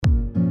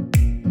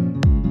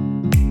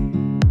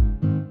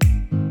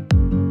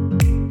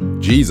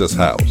Jesus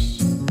House,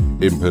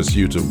 in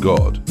pursuit of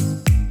God,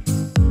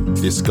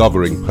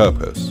 discovering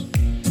purpose,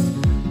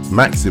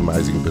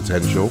 maximizing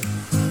potential,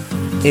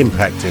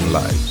 impacting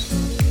lives.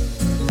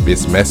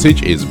 This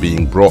message is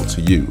being brought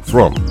to you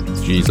from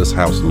Jesus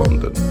House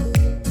London.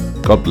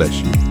 God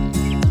bless you.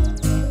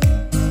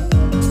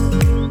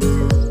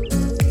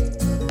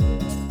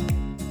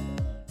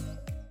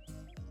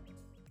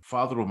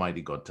 Father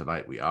Almighty God,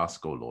 tonight we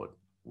ask, oh Lord,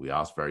 we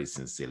ask very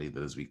sincerely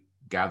that as we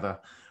gather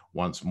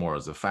once more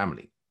as a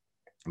family,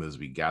 as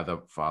we gather,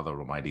 Father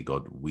Almighty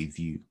God, with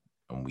you,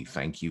 and we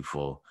thank you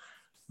for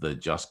the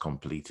just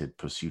completed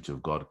Pursuit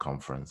of God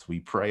conference. We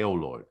pray, oh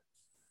Lord,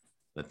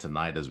 that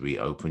tonight as we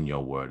open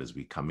your word, as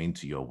we come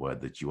into your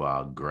word, that you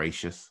are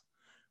gracious,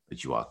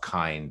 that you are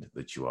kind,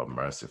 that you are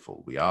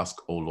merciful. We ask,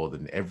 oh Lord,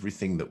 in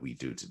everything that we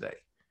do today,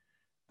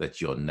 that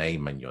your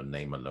name and your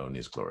name alone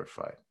is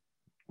glorified.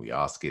 We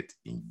ask it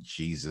in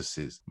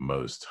Jesus'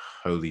 most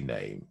holy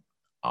name.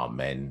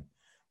 Amen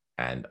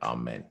and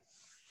amen.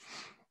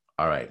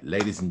 All right,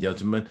 ladies and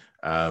gentlemen,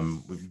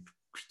 we've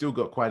still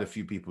got quite a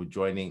few people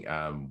joining.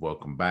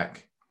 Welcome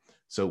back.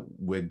 So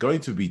we're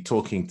going to be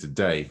talking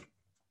today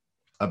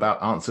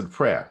about answered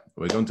prayer.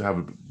 We're going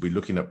to be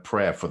looking at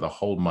prayer for the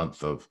whole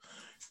month of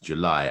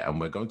July, and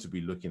we're going to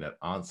be looking at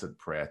answered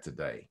prayer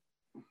today.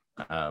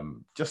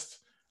 And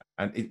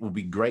it will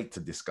be great to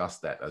discuss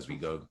that as we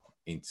go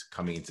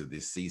coming into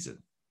this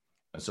season.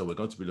 And so we're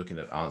going to be looking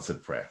at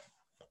answered prayer,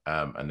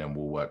 and then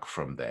we'll work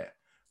from there.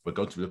 We're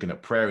going to be looking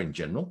at prayer in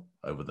general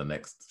over the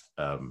next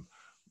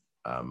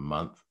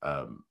month,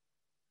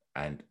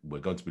 and we're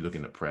going to be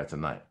looking at prayer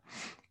tonight.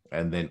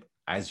 And then,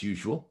 as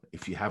usual,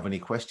 if you have any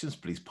questions,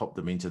 please pop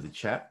them into the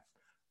chat.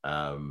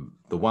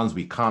 The ones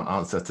we can't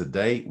answer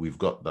today, we've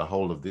got the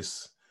whole of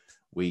this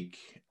week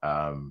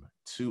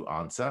to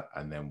answer,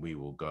 and then we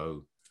will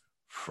go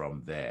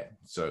from there.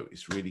 So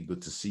it's really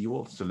good to see you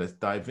all. So let's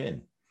dive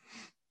in.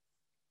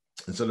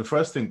 And so the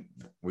first thing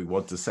we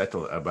want to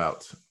settle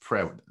about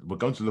prayer, we're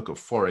going to look at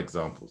 4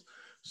 examples.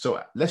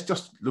 So let's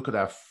just look at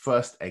our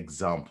first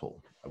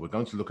example. We're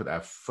going to look at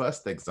our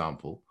first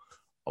example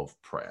of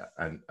prayer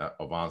and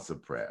of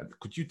answered prayer.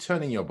 Could you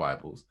turn in your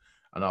Bibles,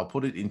 and I'll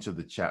put it into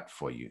the chat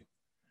for you.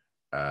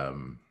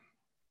 And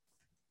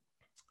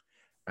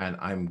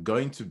I'm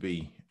going to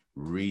be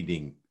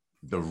reading,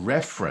 the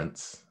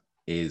reference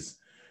is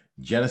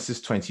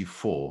Genesis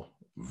 24,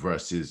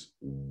 verses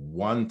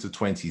 1 to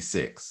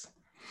 26.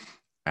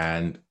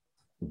 And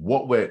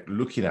what we're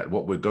looking at,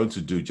 what we're going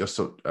to do, just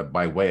so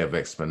by way of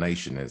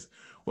explanation, is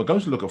we're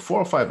going to look at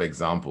 4 or 5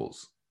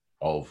 examples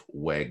of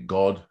where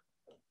God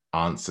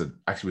answered.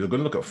 Actually, we're going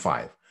to look at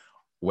 5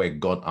 where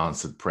God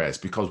answered prayers,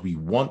 because we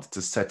want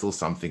to settle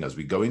something as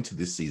we go into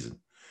this season,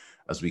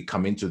 as we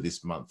come into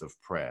this month of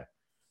prayer,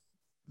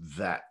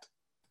 that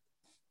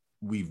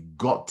we've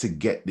got to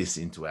get this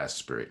into our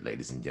spirit,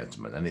 ladies and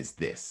gentlemen. And it's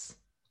this: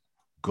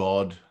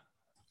 God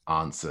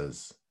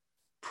answers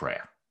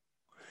prayer.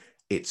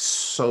 It's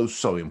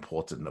so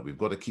important that we've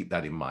got to keep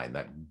that in mind,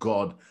 that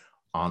God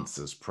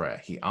answers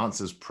prayer. He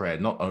answers prayer.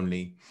 Not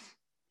only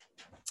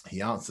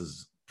he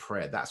answers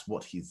prayer, that's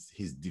what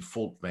his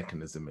default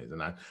mechanism is.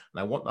 And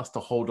I want us to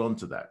hold on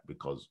to that,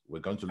 because we're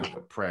going to look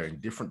at prayer in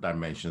different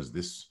dimensions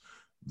this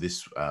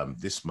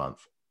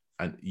month.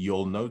 And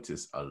you'll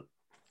notice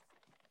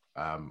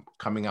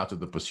coming out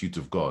of the Pursuit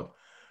of God,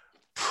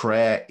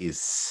 prayer is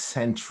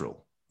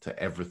central to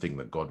everything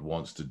that God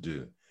wants to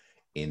do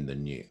in the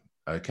new.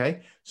 Okay,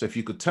 so if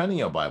you could turn in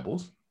your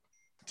Bibles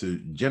to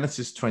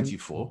Genesis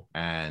 24,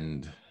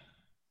 and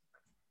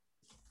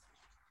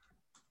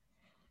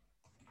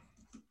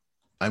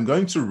I'm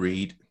going to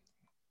read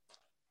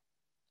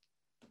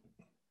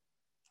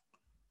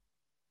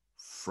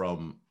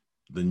from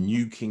the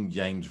New King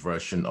James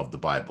Version of the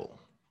Bible.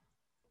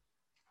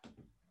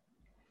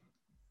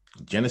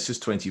 Genesis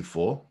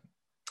 24,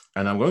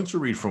 and I'm going to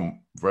read from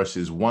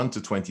verses 1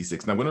 to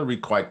 26. And I'm going to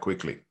read quite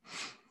quickly.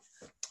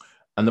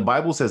 And the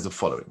Bible says the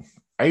following: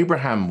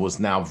 Abraham was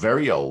now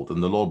very old,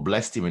 and the Lord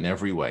blessed him in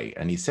every way.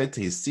 And he said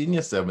to his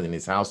senior servant in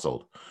his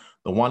household,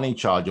 the one in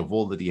charge of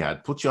all that he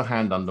had, "Put your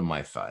hand under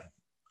my thigh.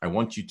 I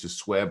want you to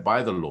swear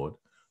by the Lord,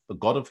 the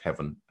God of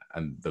heaven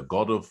and the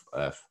God of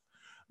earth,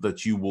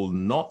 that you will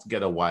not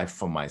get a wife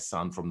for my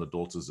son from the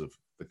daughters of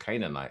the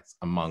Canaanites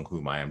among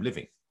whom I am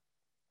living,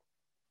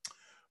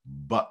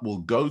 but will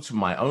go to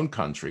my own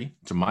country,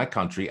 to my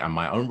country and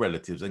my own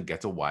relatives, and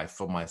get a wife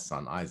for my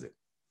son Isaac."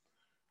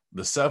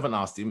 The servant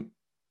asked him,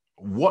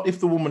 "What if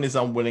the woman is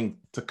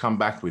unwilling to come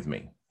back with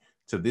me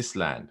to this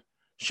land?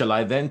 Shall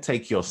I then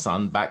take your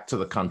son back to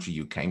the country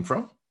you came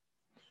from?"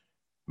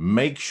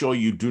 "Make sure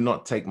you do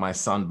not take my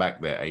son back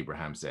there,"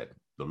 Abraham said.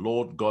 "The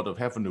Lord God of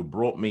heaven, who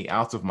brought me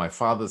out of my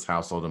father's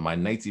household and my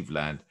native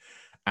land,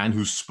 and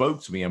who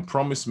spoke to me and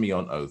promised me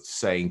on oath,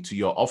 saying, 'To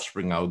your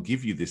offspring I will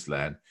give you this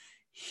land,'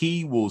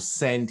 he will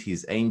send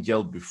his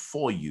angel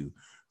before you,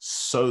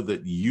 so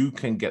that you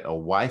can get a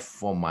wife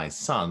for my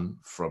son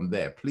from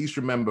there." Please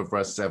remember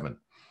verse 7.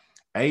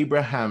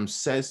 Abraham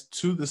says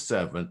to the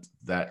servant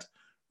that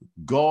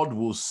God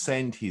will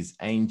send his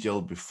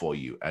angel before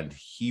you, and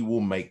he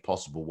will make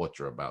possible what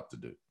you're about to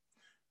do.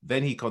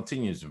 Then he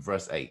continues in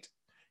verse 8.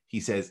 He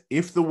says,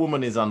 if the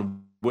woman is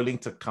unwilling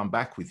to come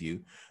back with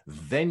you,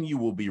 then you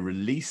will be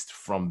released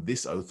from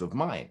this oath of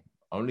mine.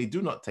 Only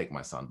do not take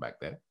my son back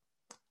there.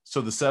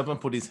 So the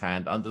servant put his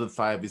hand under the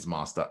thigh of his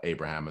master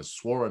Abraham and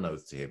swore an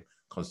oath to him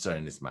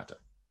concerning this matter.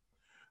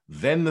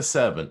 Then the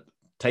servant,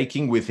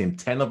 taking with him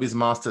 10 of his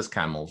master's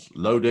camels,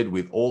 loaded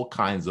with all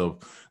kinds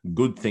of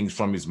good things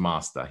from his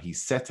master, he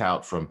set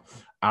out from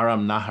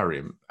Aram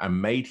Naharaim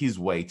and made his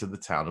way to the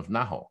town of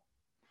Nahor.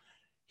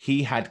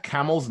 He had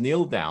camels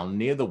kneel down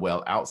near the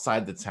well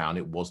outside the town.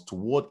 It was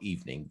toward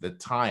evening, the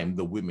time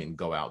the women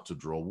go out to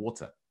draw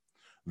water.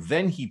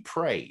 Then he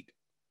prayed,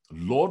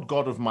 Lord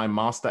God of my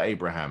master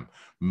Abraham,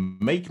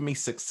 make me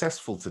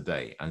successful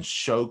today and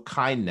show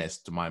kindness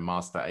to my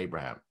master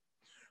Abraham.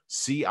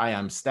 See, I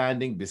am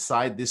standing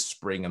beside this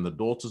spring, and the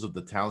daughters of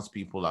the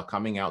townspeople are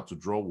coming out to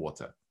draw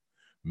water.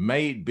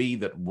 May it be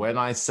that when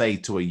I say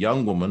to a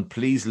young woman,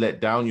 please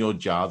let down your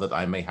jar that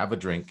I may have a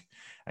drink,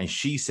 and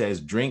she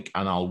says, drink,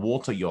 and I'll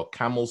water your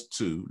camels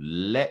too,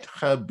 let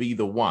her be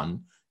the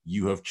one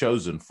you have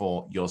chosen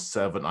for your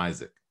servant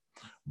Isaac.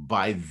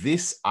 By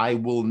this I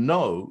will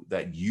know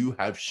that you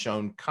have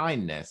shown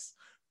kindness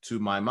to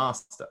my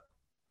master.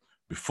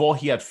 Before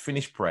he had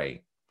finished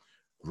praying,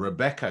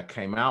 Rebekah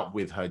came out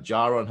with her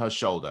jar on her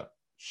shoulder.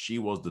 She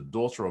was the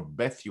daughter of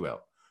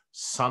Bethuel,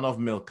 son of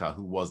Milcah,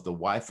 who was the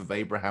wife of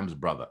Abraham's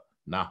brother,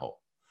 Nahor.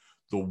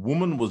 The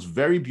woman was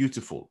very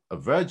beautiful, a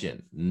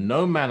virgin.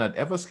 No man had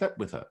ever slept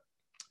with her.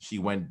 She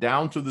went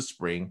down to the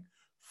spring,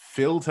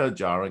 filled her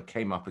jar, and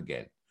came up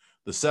again.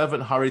 The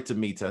servant hurried to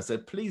meet her and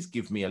said, please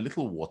give me a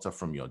little water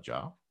from your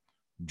jar.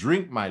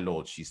 Drink, my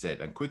lord, she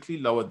said, and quickly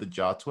lowered the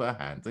jar to her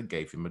hand and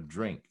gave him a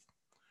drink.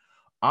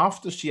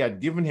 After she had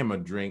given him a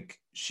drink,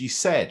 she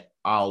said,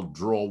 I'll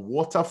draw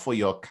water for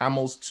your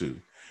camels too,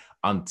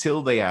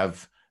 until they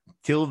have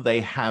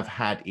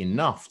had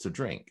enough to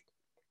drink.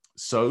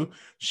 So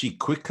she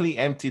quickly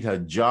emptied her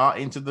jar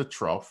into the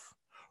trough,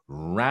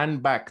 ran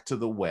back to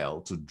the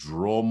well to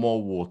draw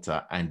more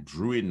water, and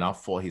drew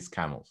enough for his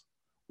camels.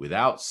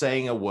 Without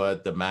saying a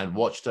word, the man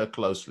watched her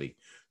closely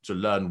to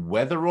learn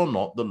whether or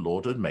not the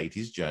Lord had made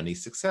his journey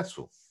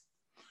successful.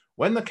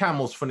 When the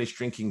camels finished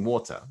drinking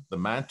water, the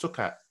man took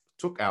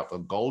out a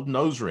gold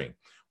nose ring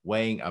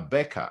weighing a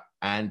beka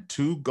and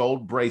 2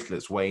 gold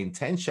bracelets weighing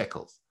 10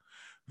 shekels.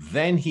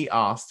 Then he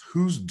asked,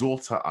 whose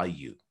daughter are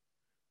you?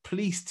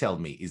 Please tell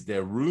me, is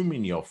there room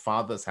in your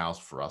father's house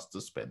for us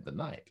to spend the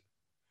night?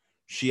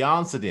 She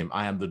answered him,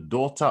 I am the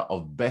daughter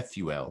of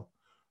Bethuel,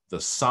 the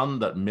son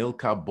that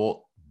Milcah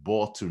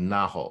bore to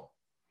Nahor.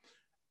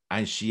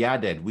 And she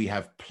added, we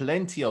have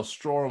plenty of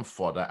straw and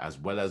fodder, as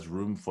well as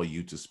room for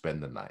you to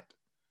spend the night.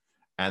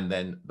 And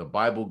then the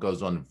Bible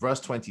goes on, verse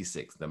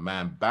 26, the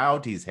man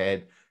bowed his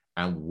head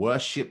and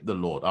worshiped the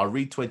Lord. I'll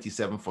read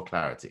 27 for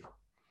clarity.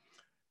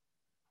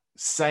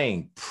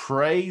 Saying,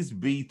 praise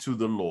be to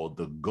the Lord,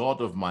 the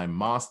God of my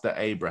master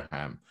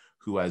Abraham,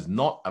 who has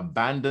not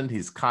abandoned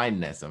his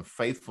kindness and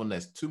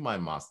faithfulness to my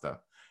master.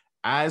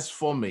 As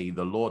for me,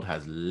 the Lord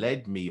has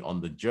led me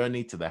on the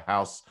journey to the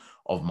house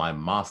of my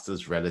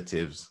master's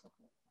relatives,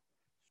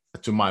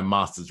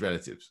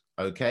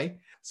 Okay.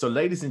 So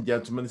ladies and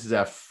gentlemen, this is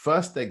our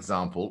first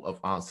example of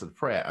answered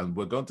prayer, and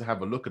we're going to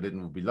have a look at it,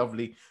 and it would be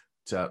lovely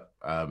to,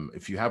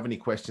 if you have any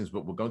questions,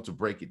 but we're going to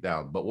break it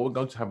down, but we're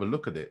going to have a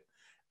look at it,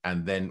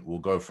 and then we'll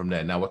go from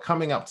there. Now we're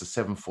coming up to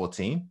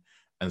 7:14.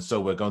 And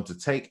so we're going to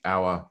take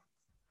our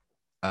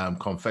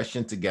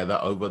confession together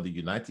over the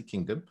United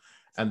Kingdom,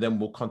 and then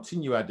we'll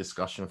continue our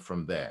discussion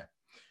from there.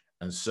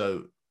 And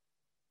so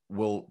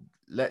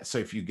so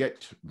if you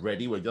get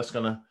ready, we're just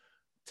going to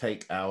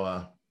take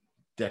our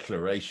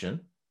declaration.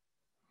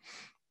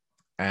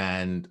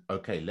 And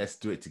okay, let's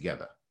do it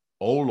together.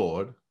 Oh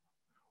Lord,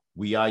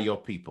 we are your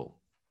people,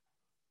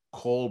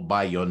 called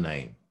by your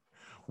name.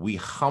 We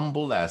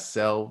humble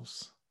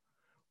ourselves,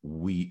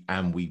 we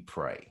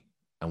pray,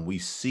 and we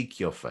seek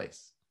your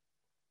face.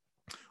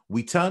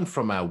 We turn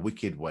from our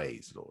wicked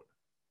ways, Lord.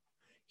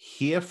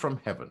 Hear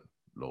from heaven,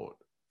 Lord.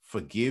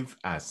 Forgive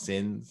our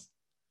sins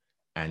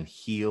and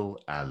heal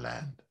our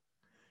land.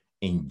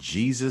 In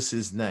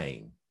Jesus'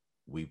 name,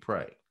 we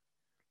pray.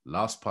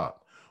 Last part.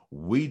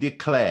 We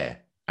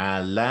declare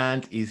our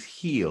land is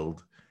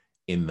healed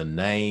in the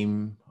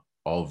name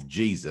of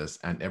Jesus.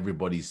 And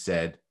everybody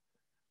said,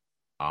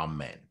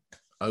 Amen.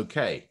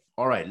 Okay.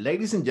 All right,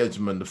 ladies and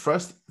gentlemen, the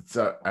first,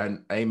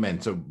 and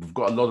amen. So we've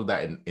got a lot of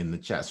that in the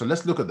chat. So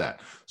let's look at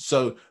that.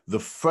 So the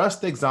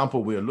first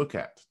example we'll look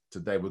at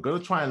today, we're going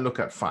to try and look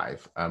at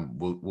 5.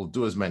 We'll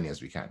do as many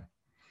as we can.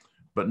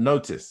 But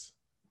notice,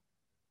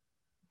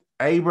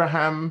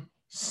 Abraham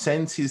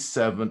sends his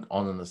servant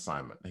on an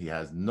assignment. He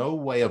has no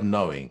way of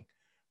knowing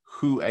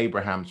who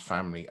Abraham's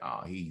family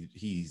are.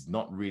 He's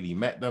not really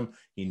met them.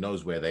 He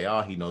knows where they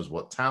are. He knows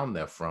what town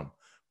they're from,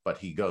 but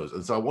he goes.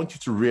 And so I want you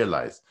to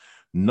realize,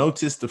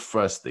 notice the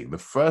first thing. The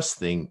first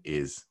thing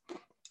is,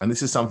 and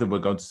this is something we're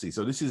going to see.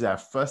 So this is our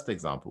first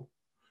example.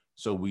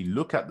 So we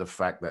look at the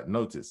fact that,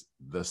 notice,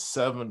 the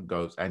servant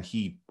goes and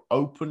he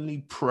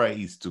openly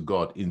prays to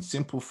God in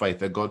simple faith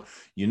that, God,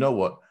 you know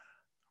what?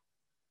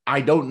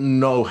 I don't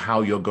know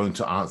how you're going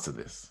to answer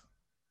this,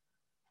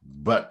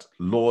 but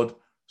Lord,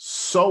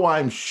 so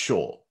I'm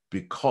sure,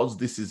 because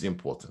this is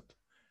important,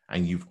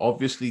 and you've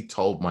obviously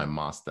told my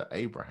master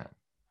Abraham,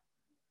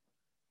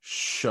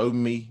 show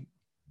me,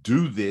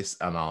 do this,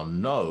 and I'll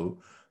know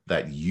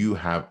that you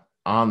have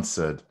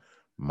answered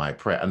my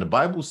prayer. And the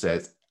Bible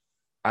says,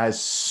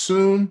 as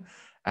soon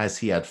as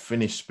he had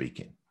finished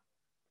speaking,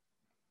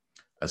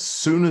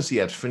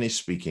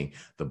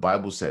 the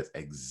Bible says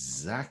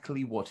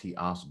exactly what he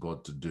asked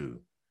God to do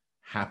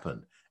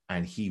happened.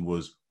 And he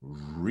was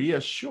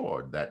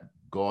reassured that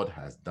God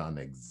has done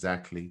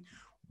exactly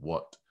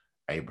what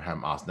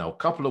Abraham asked. Now, a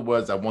couple of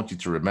words I want you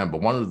to remember.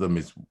 One of them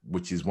is,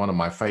 which is one of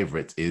my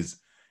favorites, is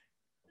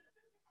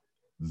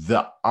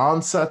the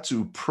answer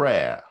to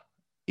prayer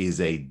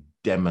is a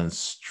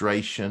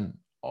demonstration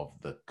of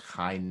the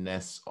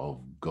kindness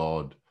of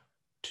God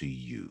to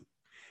you.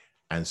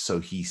 And so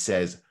he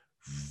says,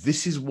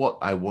 this is what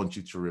I want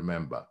you to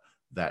remember,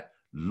 that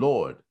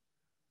Lord,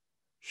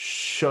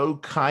 show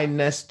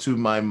kindness to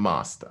my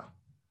master.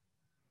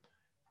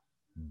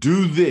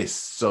 Do this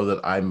so that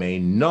I may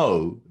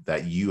know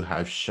that you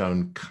have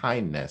shown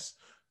kindness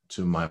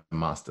to my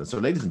master. So,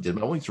 ladies and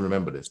gentlemen, I want you to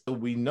remember this. So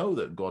we know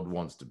that God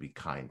wants to be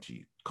kind to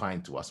you,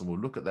 kind to us, and we'll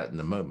look at that in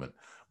a moment.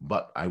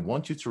 But I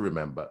want you to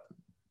remember,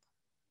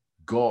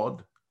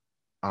 God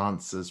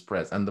answers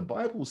prayers. And the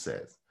Bible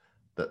says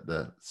that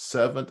the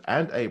servant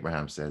and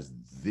Abraham says,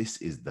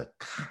 this is the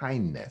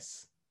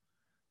kindness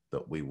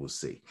that we will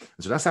see.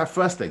 So that's our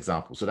first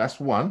example. So that's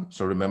one.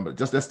 So remember,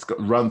 just let's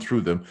run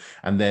through them.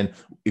 And then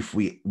if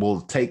we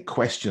will take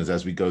questions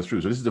as we go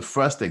through. So this is the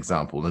first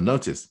example. And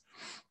notice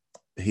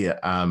here,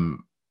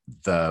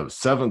 the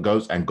servant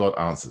goes and God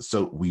answers.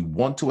 So we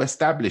want to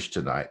establish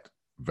tonight,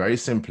 very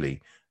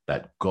simply,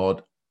 that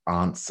God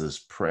answers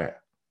prayer.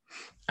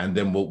 And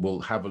then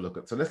we'll have a look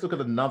at, so let's look at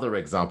another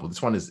example.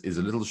 This one is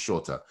a little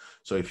shorter.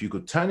 So if you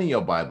could turn in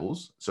your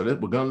Bibles, so we're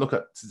going to look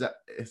at,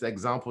 it's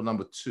example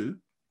number 2.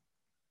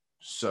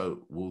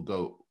 So we'll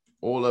go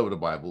all over the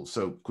Bible.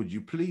 So could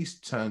you please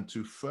turn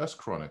to 1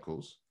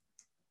 Chronicles?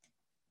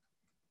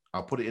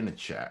 I'll put it in the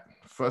chat.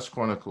 1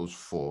 Chronicles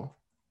 4,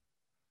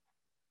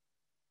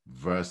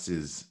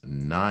 verses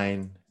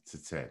 9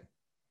 to 10.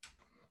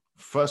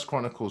 1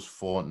 Chronicles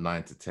 4,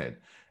 9 to 10.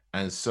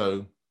 And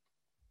so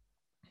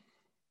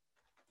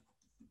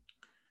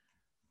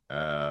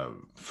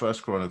 1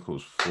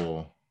 Chronicles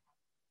 4,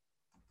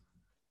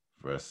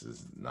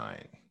 verses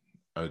 9.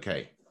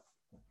 Okay.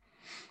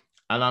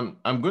 And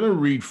I'm going to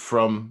read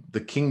from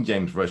the King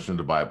James Version of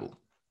the Bible.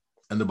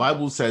 And the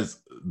Bible says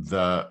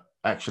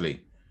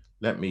actually,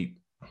 let me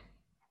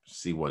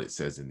see what it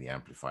says in the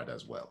Amplified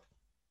as well.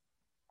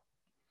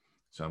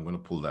 So I'm going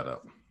to pull that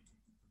up.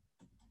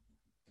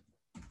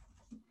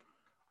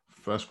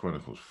 1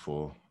 Chronicles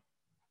 4,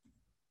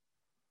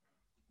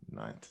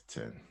 9 to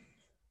 10.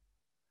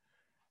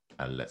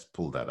 And let's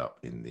pull that up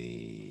in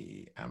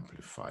the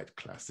Amplified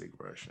Classic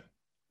Version.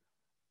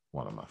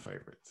 One of my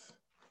favorites.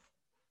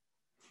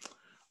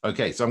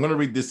 Okay, so I'm going to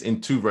read this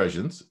in 2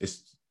 versions.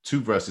 It's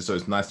 2 verses, so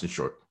it's nice and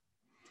short.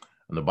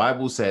 And the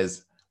Bible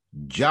says,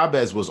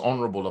 Jabez was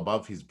honorable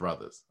above his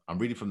brothers. I'm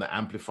reading from the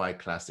Amplified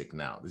Classic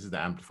now. This is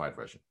the Amplified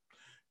Version.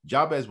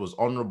 Jabez was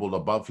honorable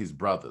above his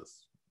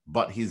brothers,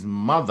 but his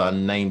mother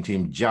named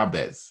him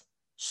Jabez,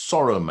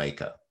 sorrow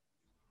maker,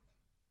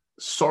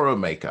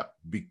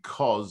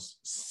 because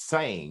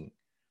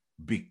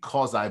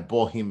I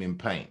bore him in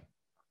pain.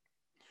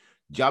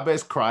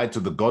 Jabez cried to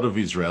the God of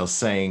Israel,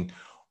 saying,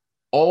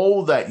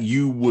 oh, that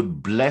you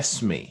would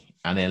bless me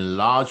and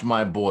enlarge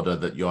my border,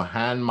 that your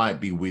hand might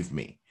be with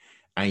me,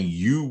 and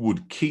you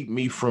would keep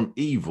me from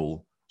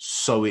evil,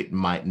 so it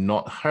might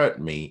not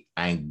hurt me.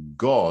 And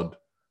God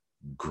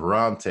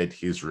granted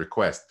his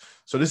request.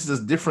 So this is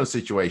a different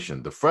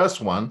situation. The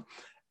first one,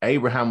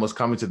 Abraham was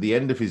coming to the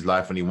end of his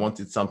life and he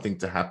wanted something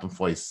to happen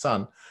for his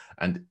son.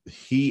 And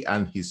he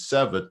and his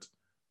servant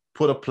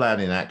put a plan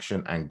in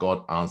action and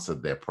God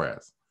answered their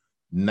prayers.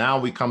 Now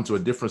we come to a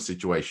different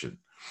situation.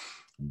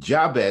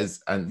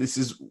 Jabez, and this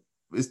is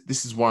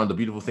one of the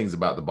beautiful things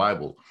about the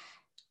Bible.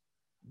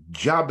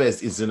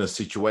 Jabez is in a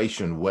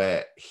situation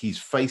where he's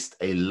faced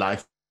a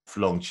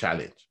lifelong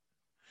challenge.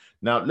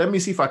 Now, let me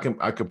see if I can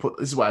put,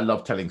 this is why I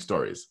love telling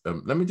stories.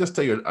 Let me just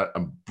tell you a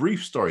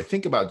brief story.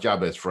 Think about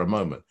Jabez for a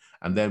moment,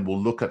 and then we'll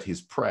look at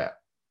his prayer.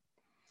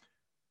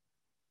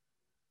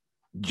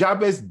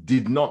 Jabez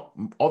did not,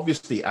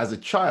 obviously, as a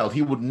child,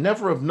 he would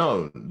never have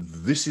known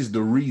this is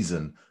the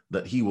reason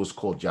that he was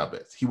called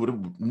Jabez. He would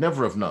have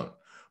never have known.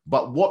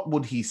 But what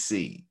would he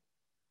see?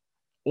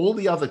 All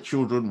the other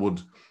children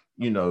would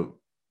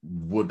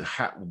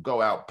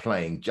go out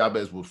playing.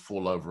 Jabez would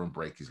fall over and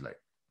break his leg.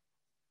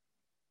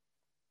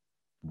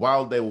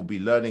 While they will be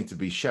learning to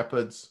be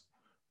shepherds,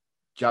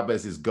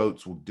 Jabez's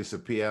goats will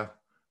disappear.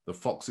 The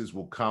foxes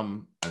will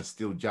come and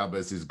steal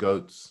Jabez's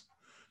goats.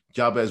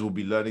 Jabez will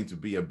be learning to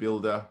be a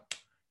builder.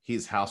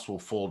 His house will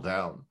fall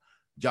down.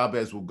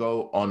 Jabez will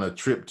go on a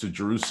trip to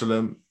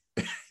Jerusalem.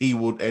 He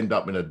would end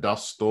up in a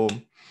dust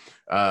storm.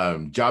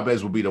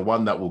 Jabez will be the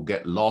one that will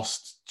get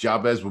lost.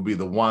 Jabez will be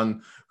the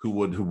one who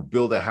will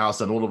build a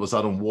house, and all of a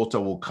sudden water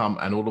will come,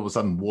 and all of a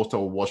sudden water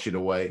will wash it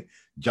away.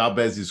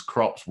 Jabez's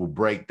crops will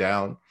break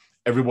down.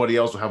 Everybody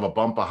else will have a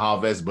bumper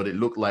harvest, but it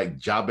looked like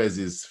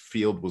Jabez's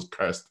field was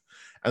cursed.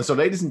 And so,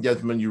 ladies and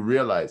gentlemen, you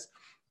realize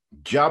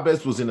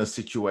Jabez was in a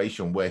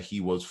situation where he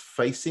was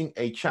facing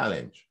a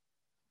challenge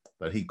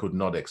that he could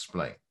not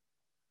explain.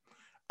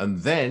 And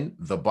then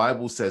the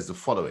Bible says the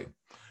following.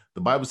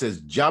 The Bible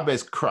says,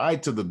 Jabez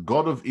cried to the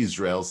God of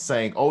Israel,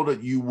 saying, oh,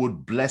 that you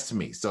would bless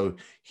me. So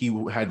he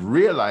had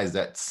realized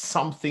that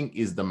something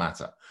is the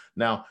matter.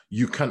 Now,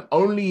 you can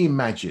only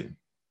imagine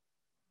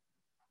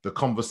the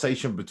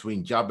conversation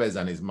between Jabez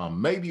and his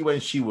mom, maybe when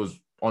she was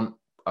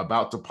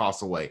about to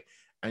pass away.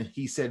 And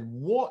he said,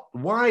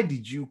 why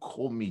did you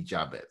call me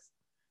Jabez?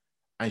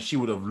 And she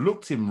would have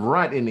looked him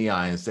right in the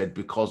eye and said,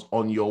 because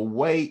on your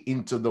way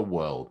into the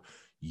world,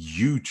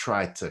 you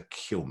tried to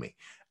kill me.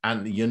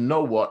 And you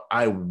know what?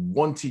 I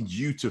wanted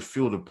you to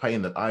feel the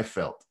pain that I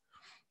felt.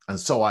 And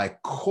so I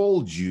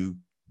called you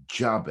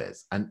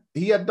Jabez. And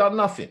he had done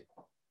nothing.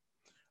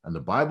 And the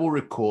Bible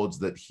records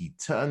that he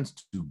turned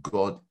to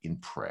God in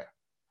prayer.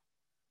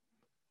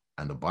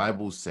 And the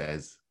Bible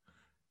says,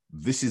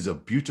 this is a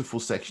beautiful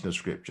section of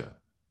scripture.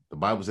 The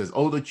Bible says,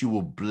 oh, that you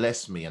will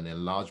bless me and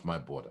enlarge my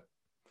border,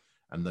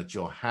 and that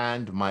your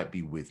hand might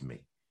be with me,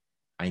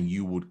 and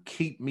you would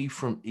keep me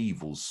from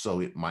evil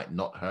so it might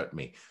not hurt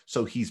me.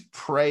 So he's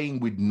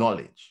praying with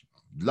knowledge.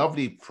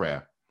 Lovely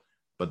prayer.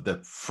 But the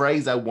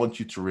phrase I want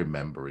you to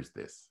remember is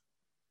this.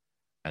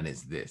 And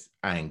it's this.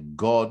 And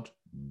God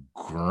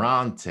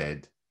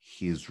granted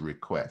his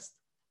request.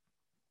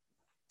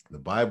 The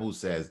Bible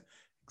says,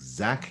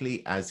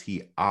 exactly as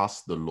he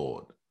asked the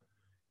Lord,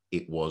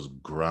 it was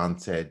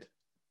granted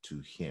to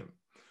him.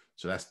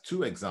 So that's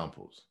two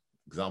examples.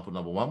 Example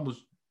number one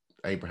was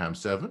Abraham's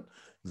servant.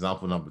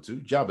 Example number two,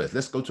 Jabez.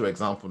 Let's go to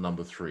example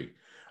number three.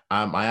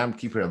 I am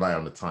keeping an eye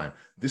on the time.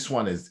 This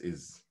one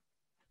is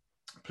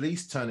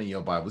please turn in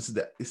your Bible. This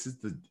is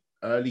the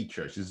early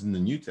church. This is in the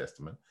New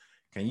Testament.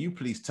 Can you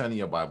please turn in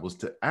your Bibles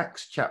to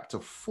Acts chapter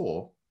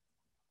 4?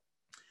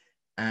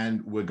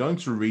 And we're going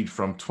to read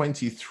from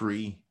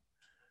 23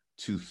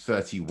 to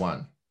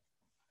 31.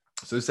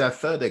 So it's our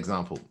third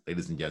example,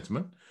 ladies and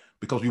gentlemen,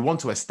 because we want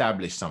to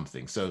establish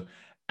something. So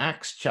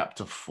Acts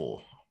chapter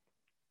 4.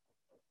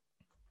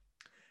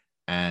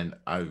 And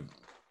I'll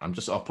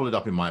pull it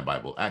up in my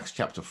Bible, Acts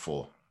chapter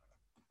 4,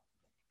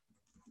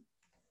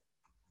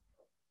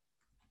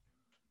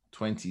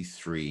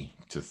 23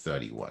 to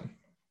 31.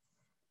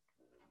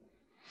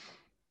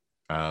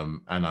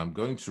 And I'm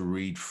going to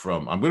read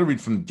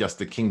from just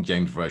the King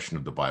James Version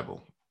of the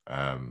Bible.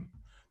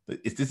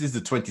 This is the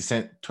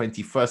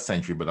 21st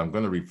century, but I'm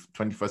going to read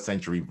 21st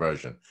century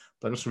version.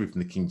 But I'm just read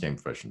from the King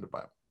James Version of the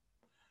Bible.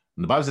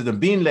 And the Bible says, and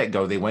being let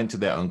go, they went to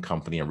their own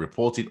company and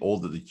reported all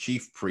that the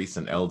chief priests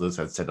and elders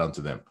had said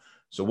unto them.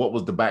 So what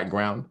was the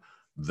background?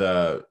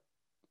 The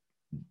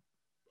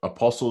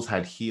apostles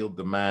had healed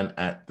the man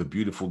at the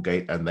Beautiful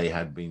Gate, and they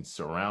had been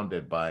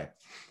surrounded by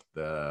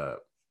the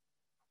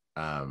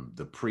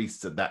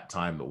priests at that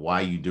time.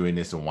 Why are you doing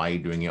this, and why are you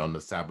doing it on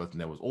the Sabbath? And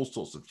there was all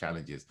sorts of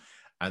challenges.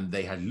 And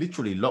they had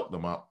literally locked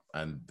them up,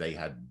 and they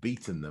had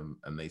beaten them.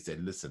 And they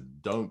said, listen,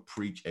 don't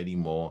preach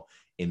anymore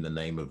in the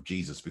name of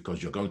Jesus,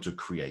 because you're going to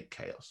create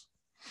chaos.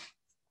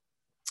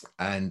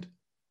 And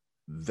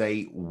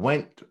they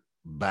went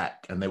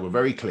back, and they were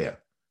very clear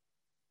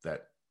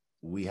that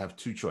we have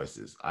two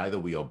choices. Either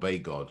we obey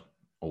God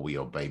or we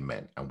obey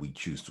men, and we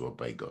choose to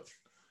obey God.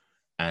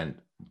 And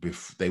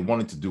they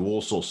wanted to do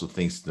all sorts of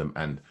things to them.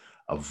 And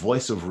a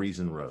voice of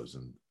reason rose,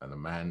 and a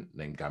man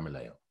named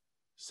Gamaliel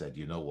said,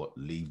 you know what,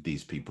 leave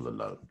these people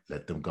alone.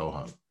 Let them go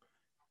home.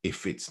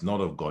 If it's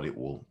not of God, it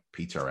will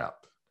peter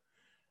out.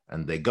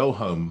 And they go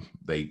home.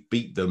 They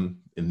beat them.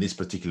 In this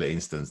particular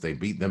instance, they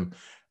beat them,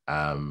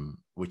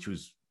 which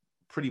was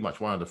pretty much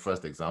one of the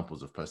first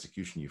examples of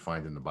persecution you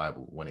find in the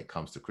Bible when it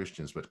comes to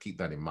Christians, but keep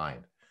that in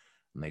mind.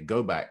 And they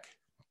go back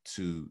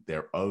to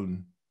their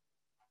own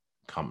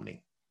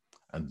company,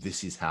 and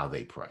this is how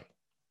they pray.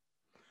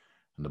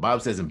 And the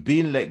Bible says, and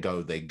being let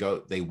go,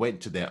 they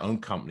went to their own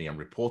company and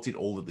reported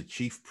all that the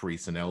chief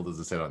priests and elders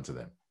had said unto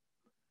them.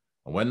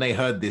 And when they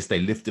heard this, they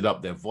lifted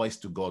up their voice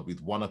to God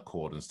with one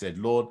accord and said,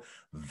 Lord,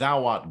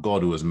 thou art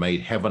God who has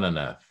made heaven and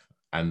earth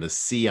and the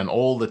sea and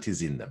all that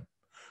is in them,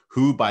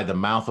 who by the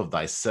mouth of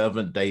thy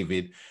servant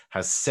David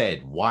has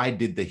said, why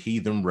did the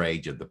heathen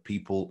rage and the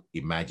people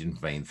imagine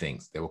vain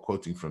things? They were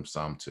quoting from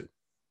Psalm 2.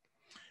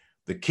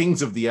 The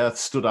kings of the earth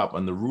stood up,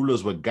 and the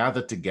rulers were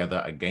gathered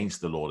together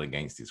against the Lord,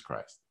 against his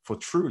Christ. For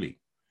truly,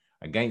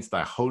 against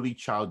thy holy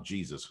child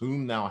Jesus,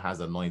 whom thou hast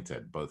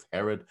anointed, both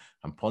Herod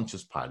and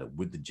Pontius Pilate,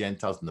 with the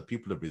Gentiles and the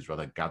people of Israel,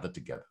 are gathered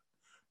together,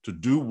 to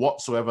do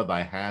whatsoever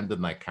thy hand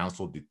and thy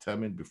counsel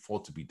determined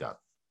before to be done.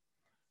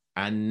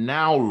 And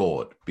now,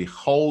 Lord,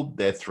 behold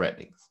their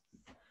threatenings,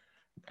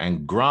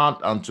 and grant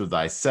unto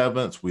thy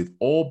servants with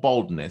all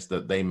boldness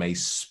that they may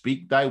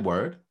speak thy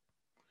word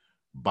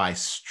by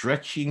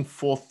stretching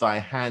forth thy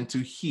hand to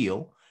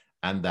heal,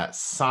 and that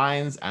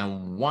signs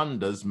and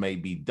wonders may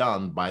be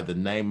done by the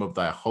name of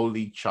thy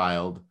holy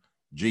child,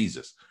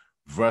 Jesus.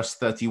 Verse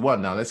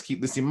 31. Now let's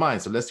keep this in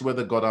mind. So let's see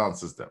whether God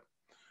answers them.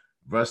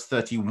 Verse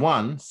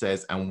 31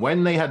 says, and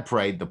when they had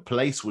prayed, the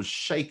place was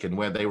shaken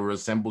where they were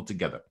assembled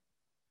together.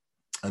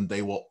 And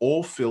they were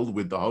all filled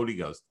with the Holy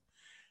Ghost.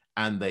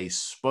 And they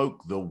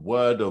spoke the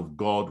word of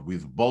God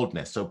with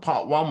boldness. So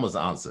part one was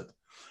answered.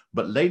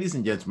 But ladies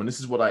and gentlemen, this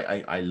is what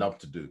I love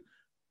to do.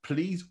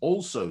 Please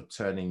also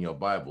turn in your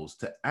Bibles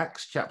to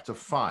Acts chapter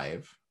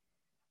 5,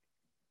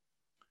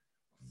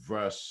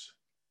 verse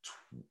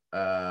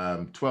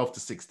 12 to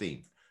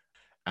 16.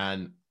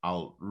 And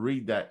I'll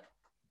read that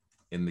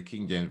in the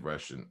King James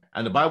Version.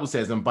 And the Bible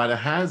says, and by the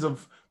hands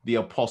of the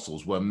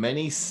apostles were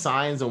many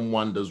signs and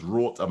wonders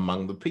wrought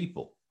among the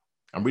people.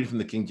 I'm reading from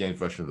the King James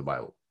Version of the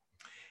Bible.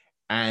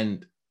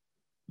 And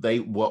they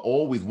were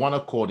all with one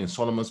accord in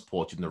Solomon's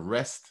porch, and the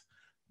rest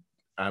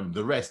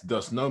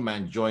does no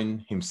man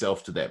join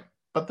himself to them,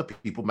 but the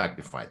people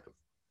magnified them.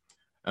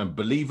 And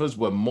believers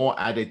were more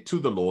added to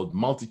the Lord,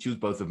 multitudes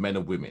both of men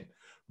and women.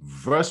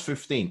 Verse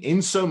 15,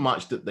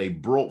 insomuch that they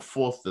brought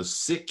forth the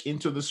sick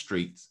into the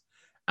streets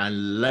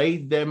and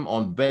laid them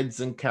on beds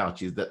and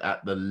couches, that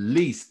at the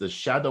least the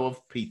shadow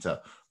of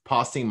Peter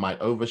passing might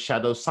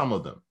overshadow some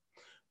of them.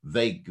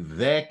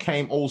 There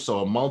came also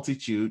a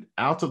multitude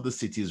out of the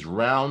cities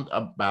round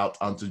about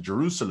unto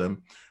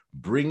Jerusalem,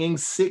 bringing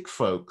sick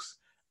folks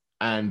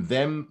and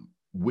them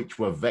which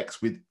were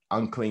vexed with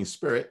unclean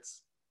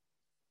spirits.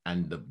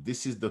 And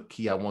this is the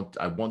key. I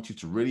want you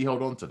to really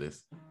hold on to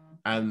this.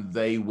 And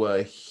they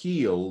were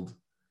healed,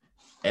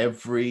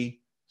 every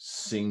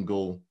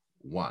single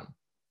one.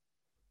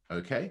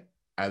 Okay?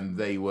 And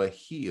they were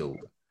healed,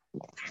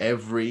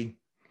 every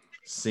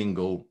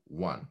single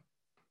one.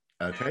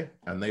 Okay?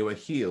 And they were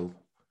healed,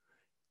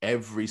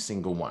 every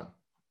single one.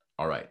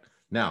 All right.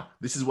 Now,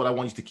 this is what I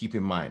want you to keep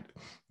in mind.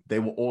 They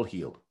were all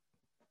healed.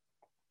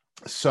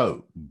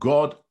 So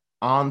God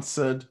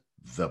answered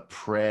the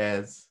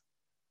prayers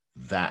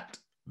that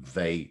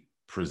they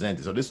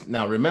presented. So this,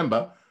 now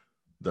remember,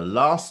 the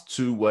last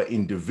two were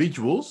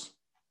individuals.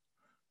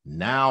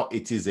 Now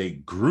it is a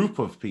group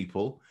of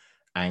people,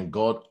 and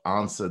God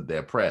answered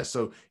their prayers.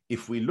 So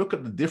if we look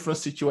at the different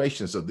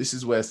situations, so this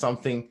is where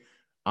something,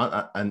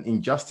 an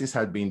injustice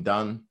had been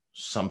done,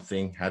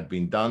 something had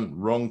been done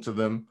wrong to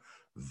them.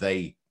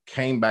 They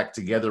came back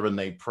together and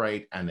they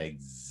prayed, and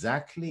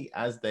exactly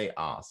as they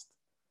asked,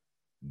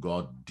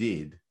 God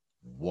did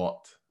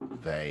what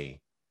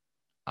they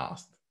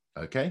asked.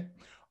 Okay.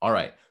 All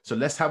right. So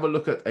let's have a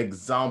look at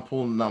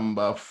example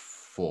number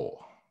 4.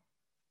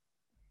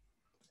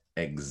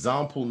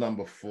 Example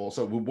number 4.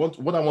 So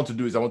what I want to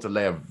do is I want to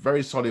lay a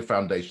very solid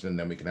foundation, and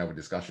then we can have a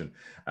discussion.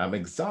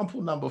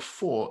 Example number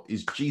 4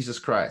 is Jesus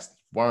Christ,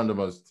 one of the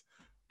most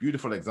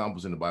beautiful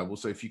examples in the Bible.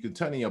 So if you could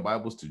turn in your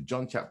Bibles to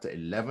John chapter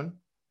 11,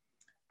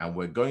 and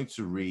we're going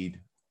to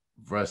read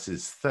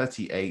verses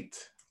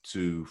 38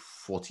 to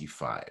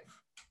 45.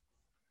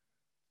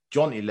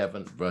 John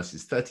 11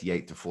 verses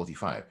 38 to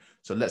 45.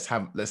 So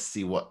let's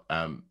see what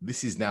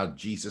this is now.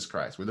 Jesus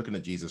Christ. We're looking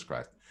at Jesus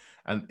Christ,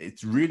 and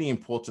it's really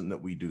important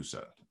that we do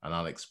so. And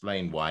I'll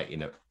explain why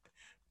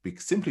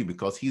simply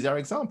because he's our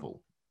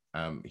example.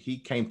 He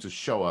came to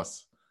show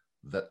us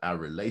that our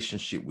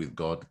relationship with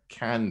God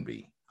can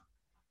be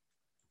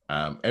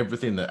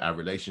everything that our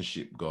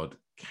relationship with God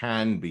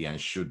can be and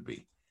should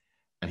be,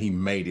 and he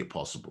made it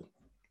possible.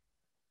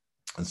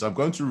 And so I'm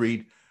going to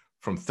read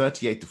from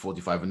 38 to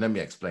 45, and let me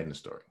explain the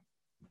story.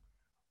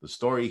 The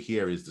story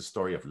here is the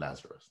story of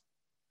Lazarus.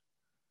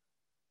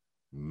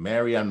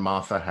 Mary and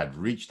Martha had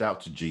reached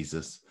out to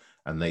Jesus,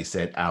 and they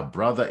said, our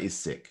brother is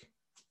sick.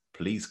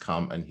 Please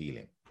come and heal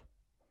him.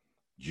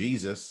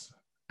 Jesus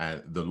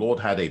and the Lord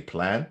had a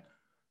plan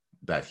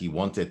that he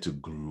wanted to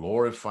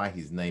glorify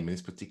his name in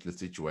this particular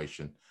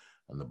situation.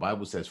 And the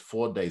Bible says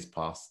 4 days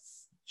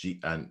passed,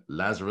 and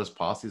Lazarus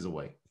passes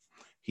away.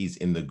 He's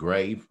in the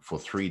grave for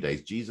 3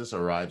 days. Jesus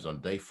arrives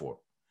on day 4,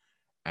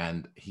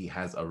 and he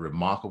has a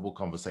remarkable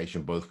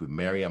conversation both with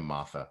Mary and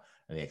Martha,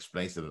 and he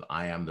explains to them,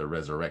 I am the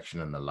resurrection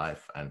and the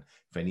life. And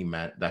if any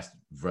man, that's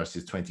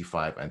verses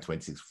 25 and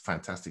 26,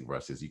 fantastic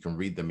verses. You can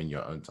read them in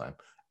your own time.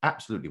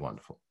 Absolutely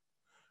wonderful.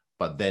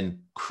 But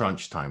then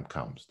crunch time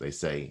comes.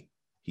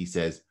 He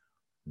says,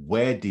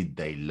 where did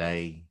they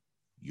lay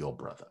your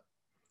brother?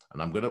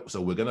 And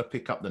we're going to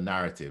pick up the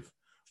narrative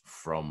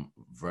from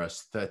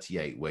verse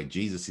 38, where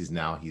Jesus is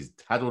now, he's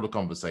had all the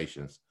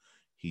conversations,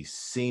 he's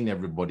seen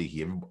everybody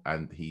here,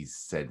 and he's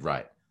said,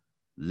 right,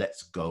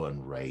 let's go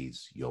and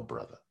raise your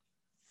brother.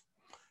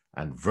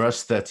 And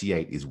verse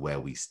 38 is where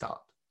we start.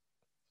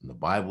 And the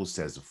Bible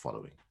says the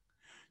following.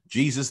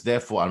 Jesus,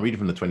 therefore, I'm reading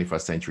from the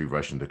 21st century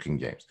version of the King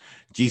James.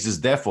 Jesus,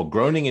 therefore,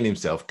 groaning in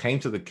himself, came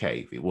to the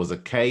cave. It was a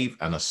cave,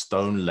 and a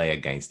stone lay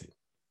against it.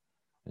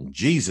 And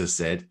Jesus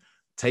said,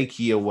 take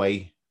ye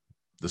away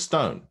the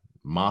stone.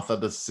 Martha,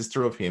 the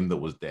sister of him that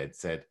was dead,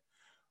 said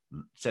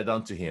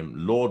unto him,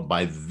 Lord,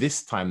 by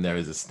this time there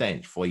is a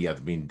stench, for he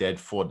hath been dead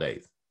 4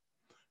 days.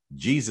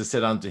 Jesus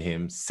said unto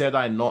him, said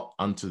I not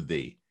unto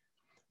thee,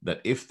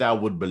 that if thou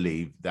would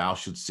believe, thou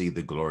should see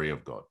the glory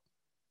of God?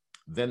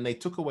 Then they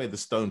took away the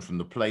stone from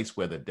the place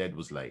where the dead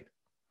was laid.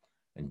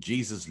 And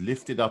Jesus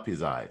lifted up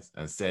his eyes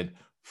and said,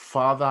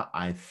 Father,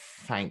 I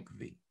thank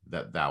thee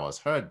that thou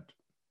hast heard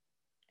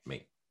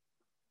me.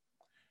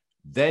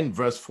 Then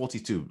verse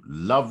 42,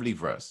 lovely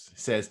verse,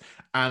 says,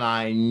 and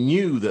I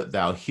knew that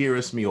thou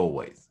hearest me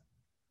always,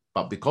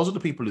 but because of the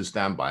people who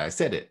stand by, I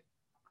said it,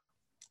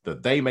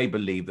 that they may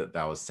believe that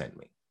thou hast sent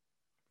me.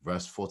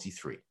 Verse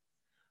 43,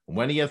 and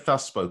when he had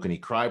thus spoken, he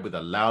cried with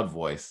a loud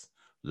voice,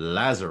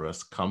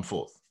 Lazarus, come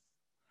forth.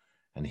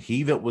 And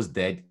he that was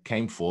dead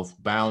came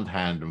forth, bound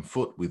hand and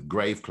foot with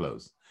grave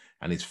clothes,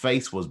 and his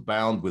face was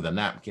bound with a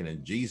napkin.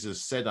 And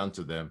Jesus said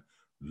unto them,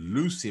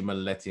 loose him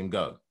and let him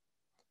go.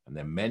 And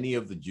then many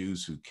of the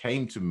Jews who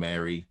came to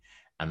Mary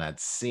and had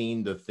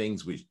seen the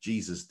things which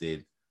Jesus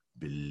did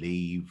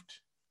believed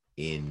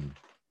in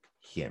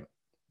him.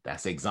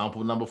 That's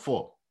example number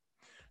 4.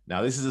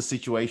 Now, this is a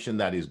situation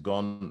that is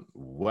gone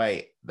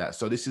way that.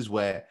 So this is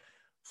where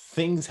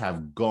things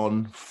have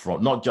gone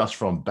from, not just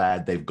from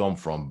bad, they've gone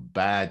from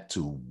bad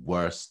to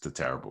worse to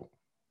terrible.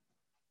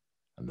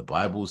 And the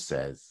Bible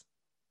says,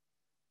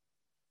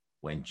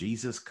 when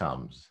Jesus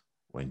comes,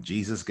 when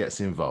Jesus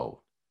gets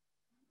involved,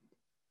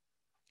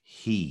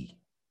 he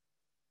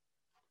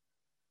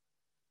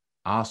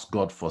asked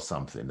God for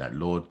something, that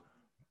Lord,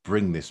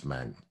 bring this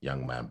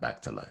young man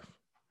back to life.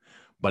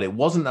 But it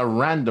wasn't a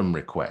random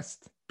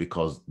request,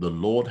 because the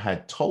Lord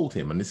had told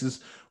him, and this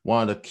is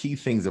one of the key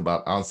things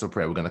about answer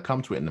prayer. We're going to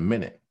come to it in a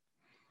minute.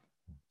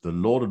 The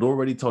Lord had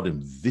already told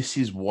him, this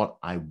is what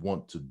I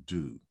want to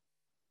do.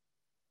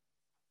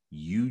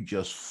 You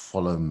just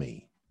follow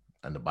me.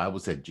 And the Bible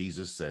said,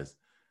 Jesus says,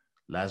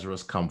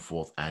 Lazarus, come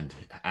forth. And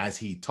as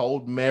he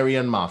told Mary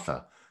and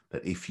Martha,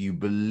 that if you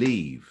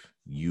believe,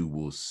 you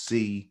will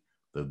see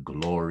the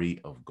glory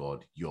of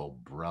God. Your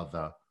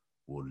brother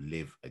will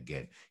live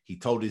again. He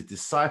told his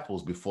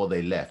disciples before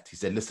they left, he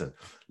said, listen,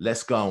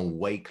 let's go and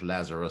wake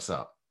Lazarus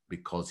up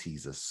because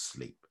he's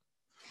asleep.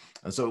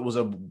 And so it was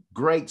a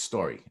great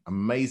story,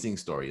 amazing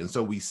story. And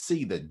so we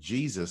see that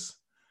Jesus,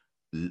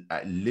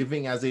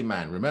 living as a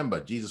man, remember,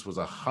 Jesus was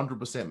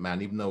 100%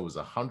 man, even though he was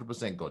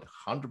 100% God,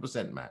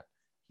 100% man.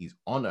 He's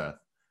on earth.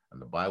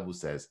 And the Bible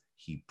says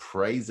he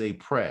prays a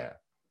prayer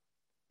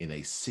in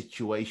a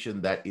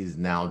situation that is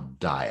now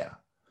dire,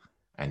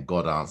 and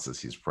God answers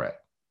his prayer.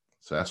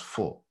 So that's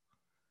 4.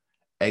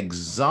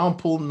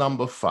 Example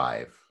number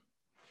 5,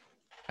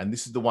 and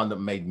this is the one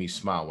that made me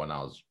smile when I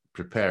was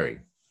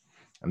preparing,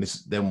 and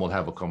then we'll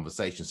have a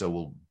conversation. So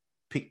we'll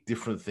pick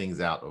different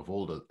things out of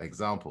all the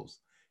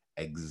examples.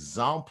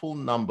 Example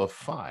number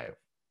 5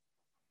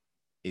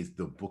 is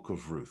the book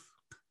of Ruth.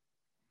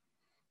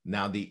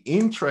 Now, the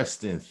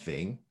interesting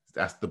thing,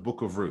 that's the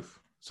book of Ruth.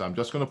 So I'm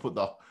just going to put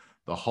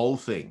the whole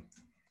thing.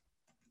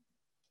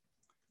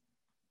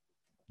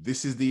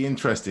 This is the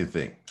interesting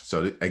thing.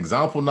 So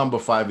example number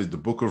 5 is the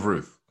book of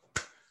Ruth.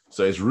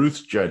 So it's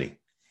Ruth's journey.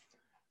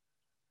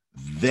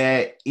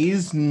 There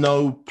is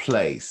no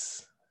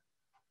place,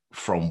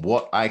 from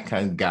what I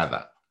can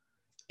gather,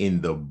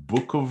 in the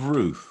book of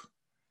Ruth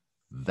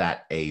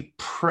that a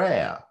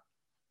prayer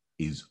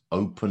is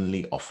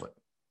openly offered.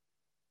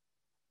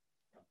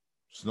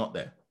 It's not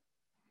there.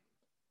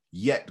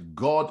 Yet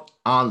God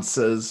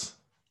answers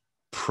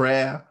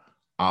prayer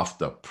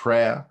after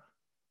prayer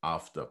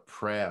after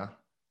prayer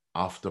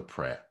after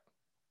prayer.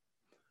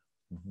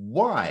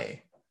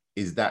 Why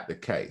is that the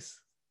case?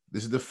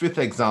 This is the 5th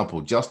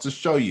example, just to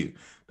show you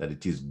that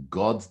it is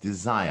God's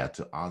desire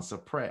to answer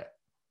prayer.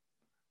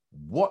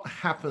 What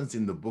happens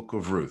in the book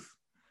of Ruth?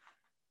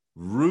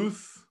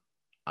 Ruth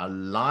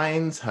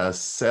aligns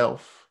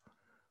herself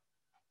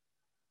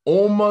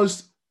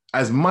almost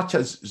as much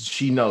as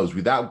she knows,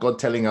 without God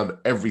telling her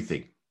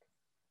everything.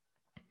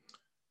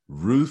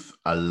 Ruth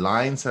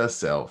aligns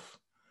herself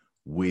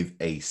with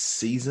a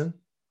season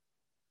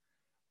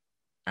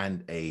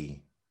and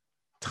a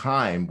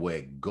time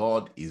where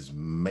God is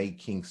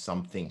making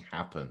something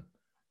happen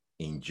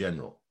in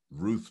general.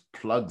 Ruth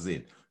plugs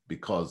in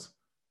because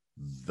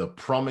the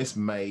promise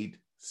made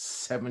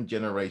 7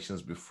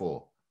 generations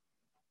before,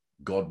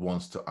 God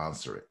wants to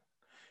answer it.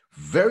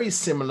 Very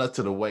similar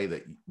to the way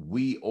that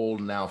we all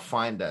now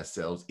find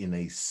ourselves in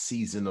a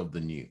season of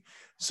the new.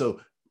 So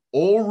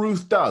all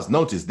Ruth does,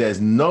 notice there's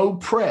no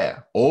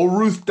prayer. All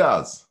Ruth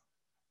does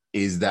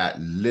is that,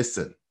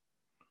 listen,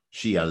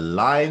 she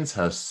aligns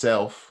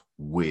herself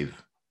with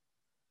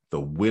the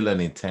will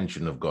and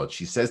intention of God.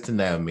 She says to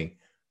Naomi,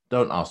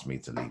 don't ask me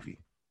to leave you.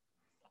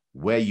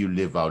 Where you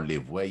live, I'll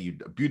live.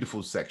 A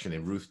beautiful section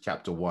in Ruth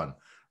chapter 1,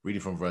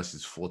 reading from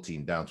verses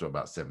 14 down to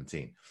about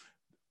 17.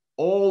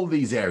 All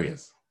these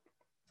areas,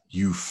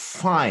 you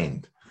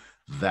find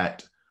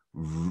that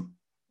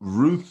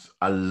Ruth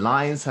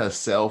aligns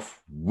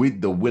herself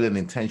with the will and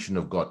intention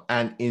of God.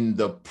 And in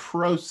the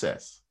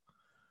process,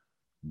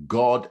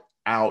 God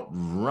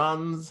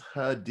outruns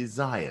her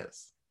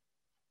desires.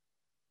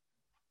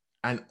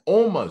 And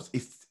almost,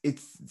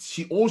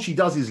 all she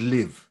does is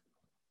live.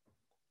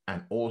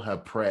 and all her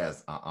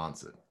prayers are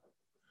answered.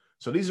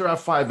 So these are our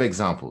 5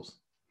 examples.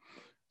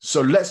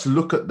 So let's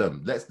look at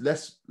them.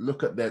 Let's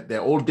look at that.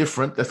 They're all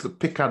different. Let's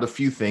pick out a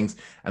few things,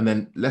 and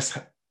then let's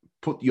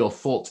put your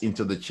thoughts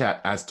into the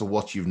chat as to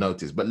what you've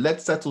noticed. But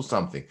let's settle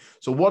something.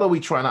 So what are we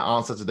trying to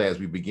answer today as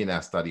we begin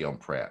our study on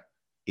prayer?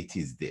 It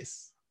is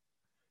this: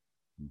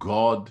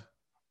 God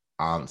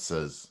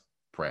answers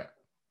prayer.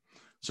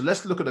 So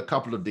let's look at a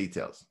couple of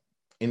details.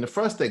 In the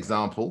first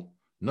example,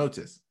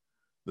 notice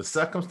the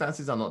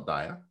circumstances are not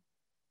dire.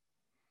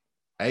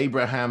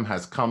 Abraham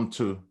has come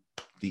to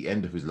the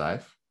end of his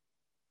life,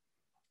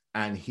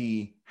 and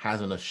he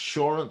has an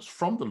assurance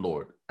from the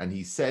Lord, and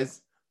he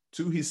says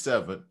to his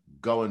servant,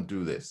 go and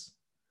do this.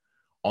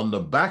 On the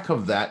back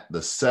of that,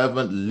 the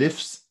servant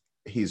lifts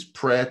his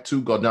prayer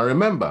to God. Now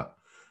remember,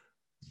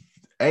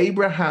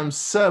 Abraham's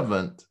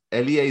servant,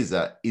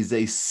 Eliezer, is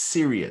a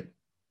Syrian.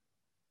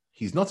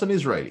 He's not an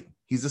Israeli.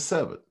 He's a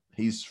servant.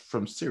 He's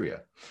from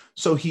Syria.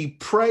 So he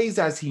prays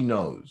as he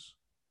knows,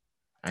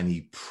 and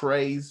he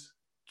prays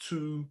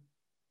to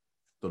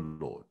the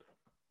Lord.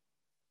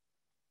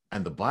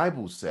 And the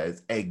Bible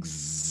says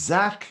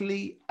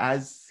exactly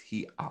as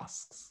he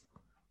asks,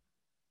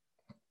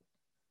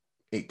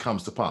 it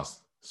comes to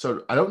pass.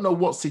 So I don't know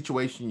what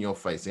situation you're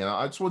facing. And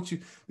I just want you,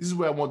 this is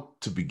where I want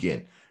to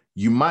begin.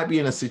 You might be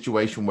in a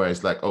situation where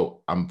it's like,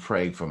 oh, I'm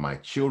praying for my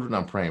children.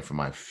 I'm praying for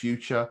my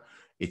future.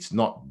 It's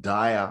not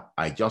dire.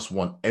 I just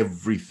want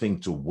everything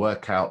to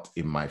work out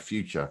in my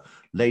future.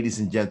 Ladies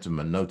and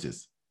gentlemen,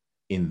 notice,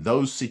 in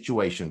those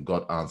situations,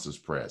 God answers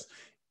prayers.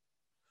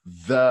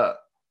 The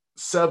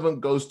servant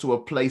goes to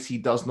a place he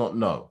does not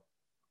know.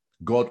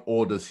 God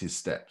orders his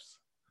steps.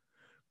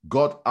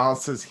 God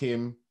answers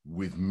him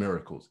with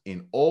miracles.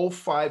 In all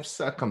 5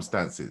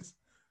 circumstances,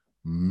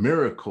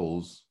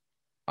 miracles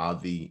are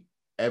the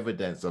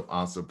evidence of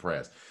answered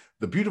prayers.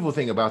 The beautiful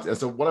thing about it, and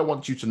so what I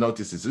want you to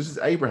notice is this is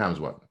Abraham's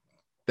one.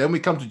 Then we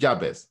come to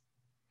Jabez.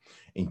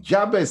 In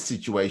Jabez's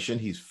situation,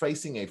 he's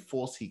facing a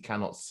force he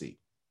cannot see.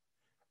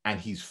 And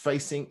he's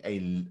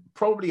facing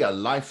probably a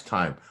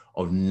lifetime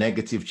of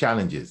negative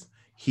challenges.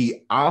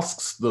 He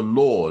asks the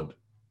Lord,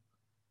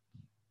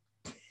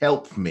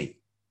 help me.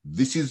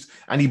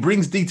 And he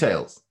brings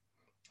details.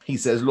 He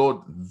says,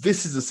 Lord,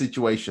 this is the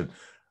situation.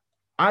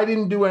 I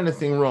didn't do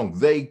anything wrong.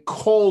 They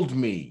called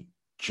me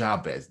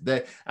Jabez,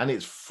 and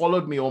it's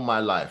followed me all my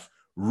life.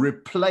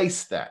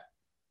 Replace that.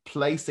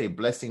 Place a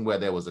blessing where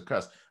there was a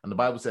curse. And the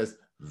Bible says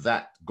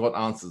that God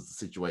answers the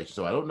situation.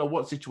 So I don't know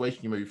what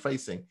situation you may be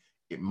facing.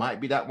 It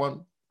might be that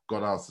one.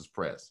 God answers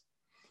prayers.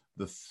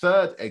 The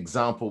third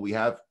example we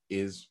have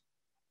is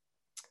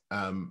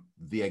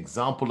the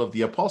example of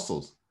the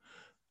apostles.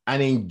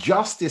 An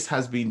injustice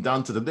has been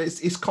done to them.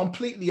 It's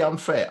completely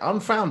unfair,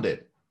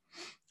 unfounded.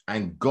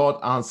 And God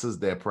answers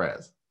their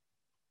prayers.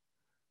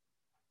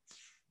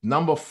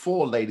 Number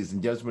 4, ladies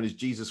and gentlemen, is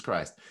Jesus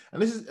Christ.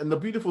 And the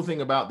beautiful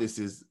thing about this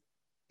is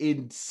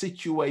in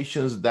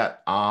situations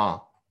that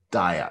are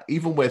dire,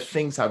 even where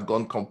things have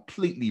gone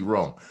completely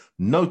wrong,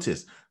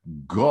 notice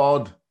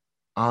God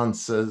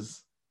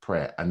answers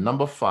prayer. And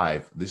number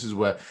 5, this is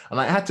where, and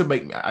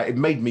it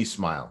made me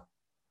smile.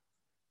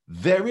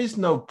 There is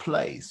no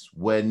place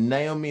where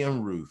Naomi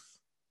and Ruth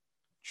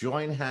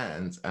join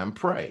hands and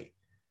pray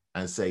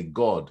and say,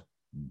 God,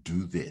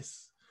 do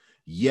this.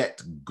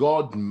 Yet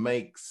God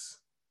makes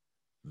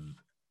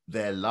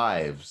their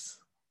lives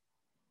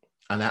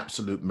an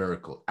absolute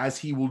miracle, as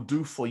he will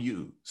do for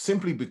you,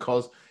 simply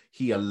because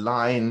he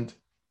aligned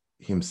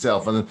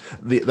himself. And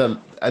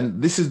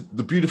and this is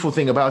the beautiful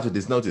thing about it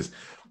is, notice,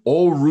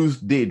 all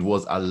Ruth did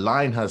was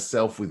align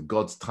herself with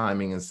God's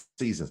timing and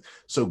seasons.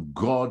 So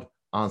God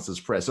answers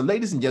prayer. So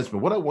ladies and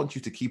gentlemen, what I want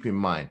you to keep in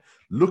mind,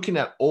 looking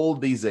at all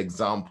these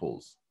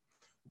examples,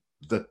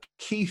 the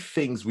key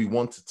things we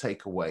want to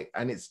take away,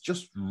 and it's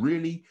just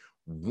really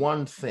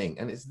one thing,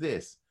 and it's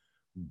this: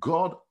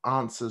 God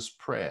answers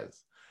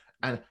prayers.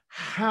 And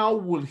how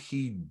will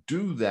he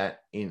do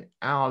that in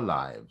our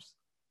lives?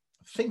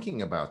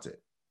 Thinking about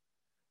it,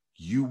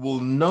 you will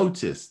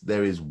notice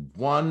there is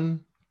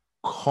one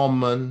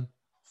common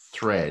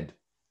thread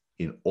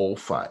in all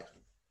 5.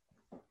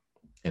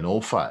 In all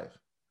 5.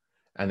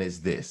 And it's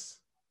this: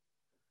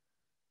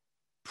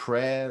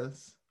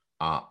 prayers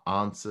are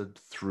answered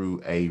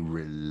through a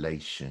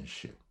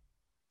relationship.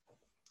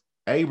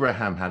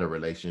 Abraham had a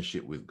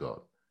relationship with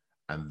God,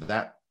 and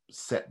that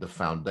set the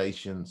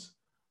foundations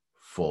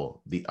for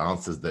the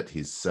answers that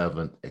his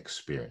servant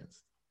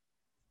experienced.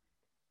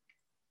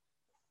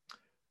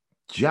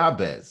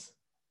 Jabez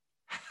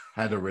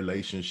had a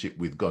relationship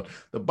with God.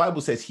 The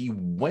Bible says he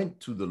went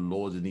to the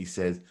Lord and he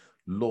says,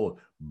 Lord,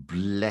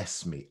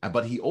 bless me.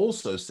 But he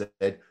also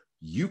said,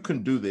 you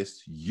can do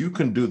this, you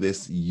can do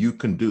this, you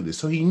can do this.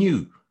 So he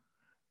knew.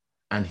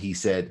 And he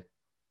said,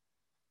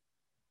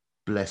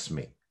 bless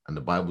me. And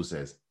the Bible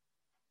says,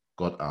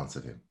 God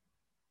answered him.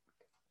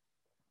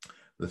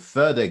 The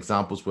third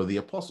examples were the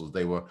apostles.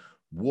 They were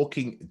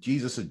walking,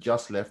 Jesus had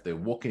just left, they're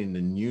walking in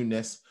the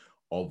newness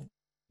of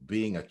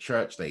being a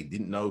church. They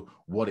didn't know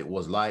what it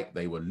was like.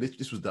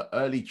 This was the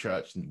early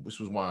church, and this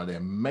was one of their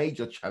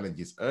major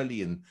challenges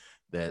early in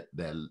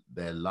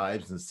their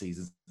lives and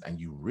seasons. And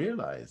you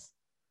realize,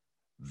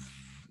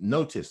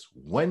 notice,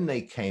 when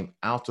they came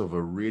out of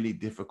a really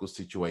difficult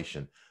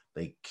situation,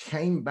 they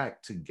came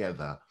back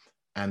together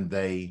and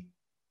they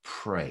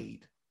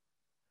prayed.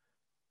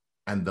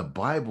 And the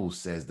Bible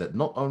says that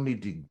not only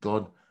did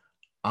God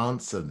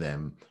answer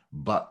them,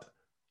 but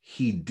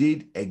he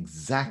did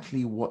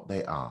exactly what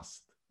they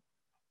asked.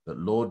 That,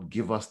 Lord,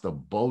 give us the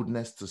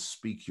boldness to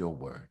speak your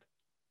word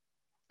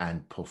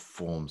and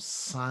perform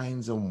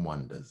signs and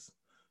wonders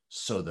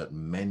so that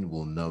men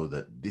will know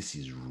that this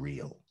is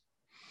real.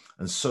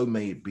 And so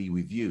may it be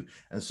with you.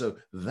 And so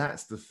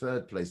that's the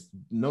third place.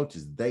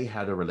 Notice they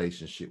had a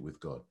relationship with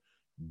God.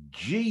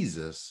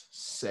 Jesus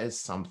says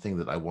something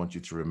that I want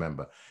you to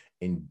remember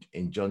in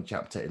John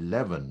chapter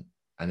 11,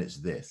 and it's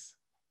this.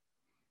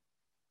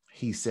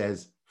 He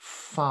says,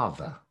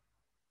 Father,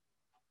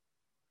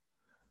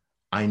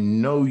 I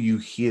know you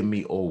hear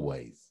me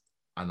always.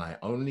 And I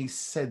only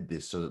said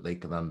this so that they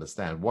can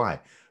understand. Why?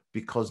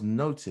 Because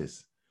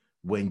notice,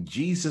 when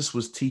Jesus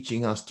was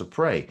teaching us to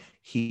pray,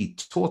 he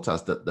taught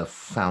us that the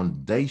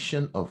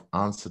foundation of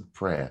answered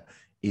prayer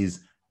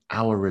is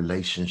our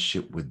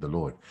relationship with the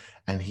Lord.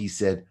 And he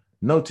said,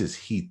 notice,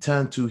 he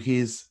turned to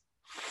his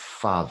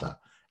Father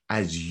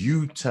as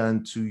you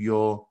turn to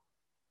your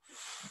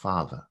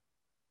Father.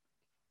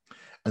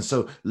 And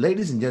so,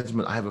 ladies and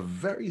gentlemen,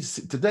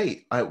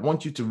 today, I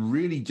want you to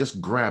really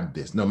just grab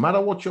this, no matter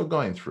what you're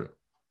going through,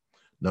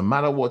 no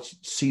matter what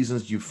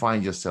seasons you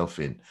find yourself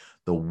in.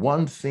 The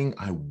one thing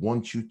I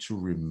want you to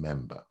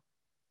remember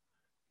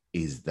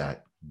is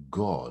that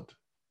God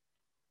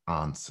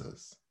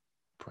answers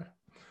prayer.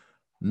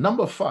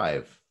 Number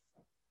 5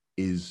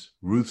 is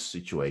Ruth's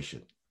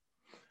situation.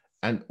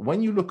 And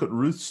when you look at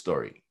Ruth's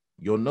story,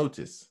 you'll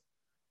notice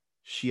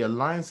she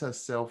aligns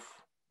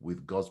herself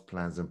with God's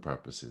plans and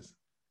purposes.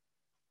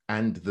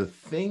 And the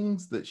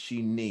things that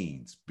she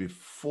needs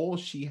before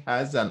she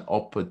has an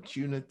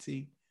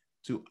opportunity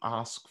to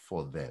ask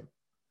for them,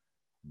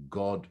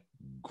 God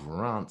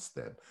grants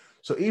them.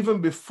 So even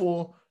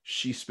before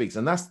she speaks,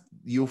 and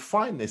you'll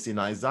find this in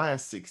Isaiah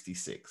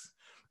 66.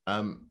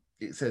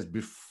 It says,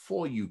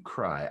 before you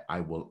cry, I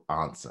will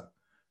answer.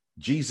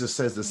 Jesus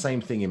says the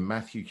same thing in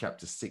Matthew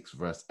chapter 6,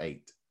 verse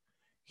 8.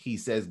 He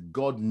says,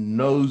 God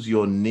knows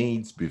your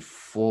needs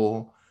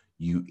before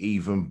you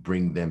even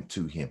bring them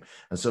to him.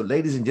 And so,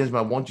 ladies and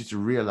gentlemen, I want you to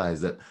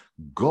realize that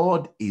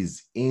God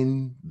is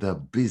in the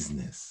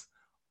business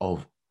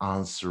of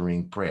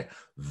answering prayer.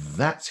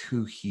 That's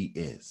who he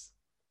is.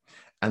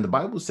 And the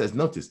Bible says,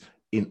 notice,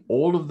 in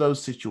all of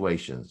those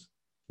situations,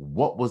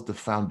 what was the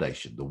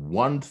foundation? The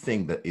one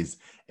thing that is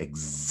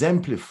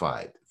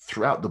exemplified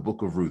throughout the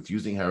book of Ruth,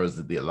 using her as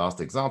the last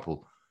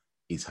example,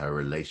 is her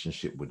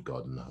relationship with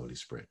God and the Holy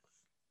Spirit.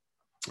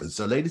 And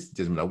so, ladies and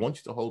gentlemen, I want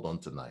you to hold on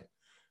tonight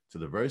to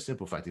the very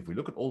simple fact, if we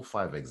look at all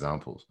 5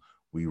 examples,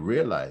 we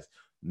realize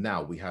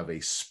now we have a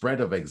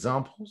spread of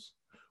examples.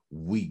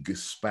 We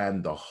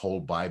span the whole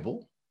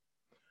Bible.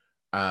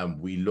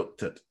 We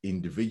looked at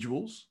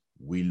individuals.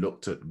 We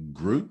looked at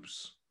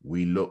groups.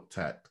 We looked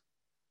at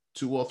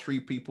 2 or 3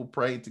 people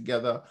praying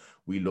together.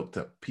 We looked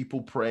at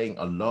people praying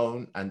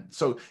alone. And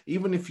so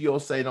even if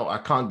you're saying, oh, I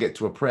can't get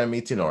to a prayer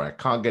meeting, or I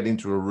can't get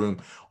into a room,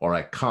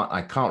 or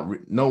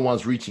no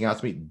one's reaching out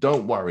to me,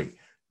 don't worry.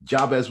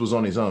 Jabez was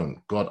on his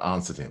own. God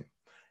answered him.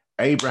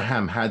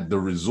 Abraham had the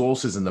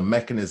resources and the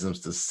mechanisms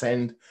to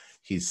send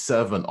his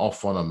servant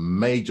off on a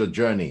major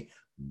journey.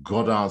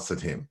 God answered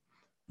him.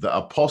 The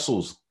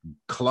apostles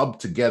clubbed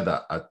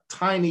together a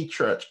tiny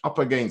church up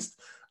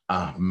against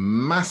a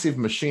massive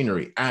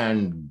machinery,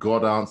 and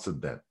God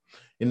answered them.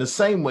 In the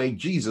same way,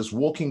 Jesus,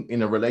 walking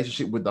in a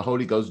relationship with the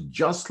Holy Ghost,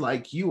 just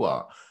like you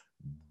are,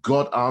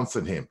 God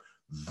answered him.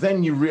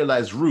 Then you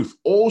realize Ruth,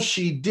 all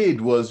she did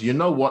was, you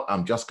know what?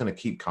 I'm just going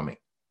to keep coming.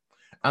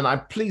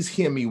 And please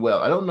hear me well.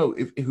 I don't know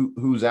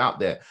who's out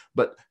there,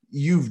 but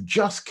you've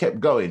just kept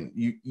going.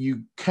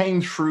 You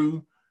came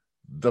through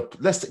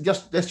let's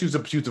use the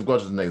pursuit of God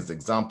as an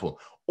example.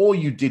 All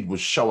you did was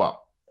show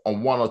up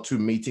on 1 or 2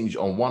 meetings,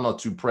 on 1 or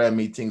 2 prayer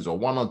meetings, or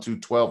 1 or 2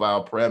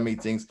 12-hour prayer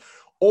meetings.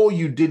 All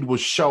you did was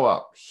show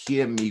up.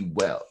 Hear me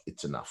well.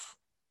 It's enough.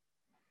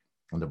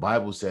 And the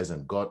Bible says,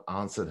 and God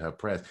answered her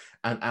prayers.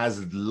 And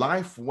as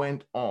life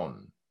went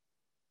on,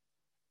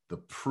 the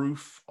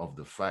proof of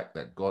the fact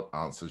that God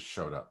answers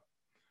showed up.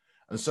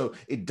 And so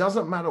it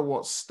doesn't matter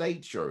what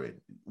state you're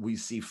in. We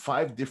see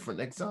 5 different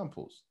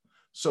examples.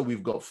 So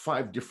we've got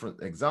 5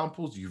 different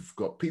examples. You've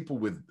got people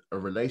with a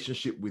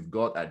relationship with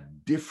God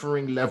at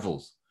differing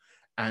levels,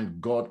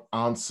 and God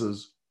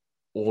answers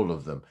all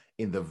of them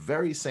in the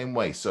very same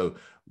way. So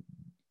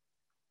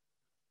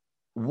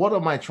what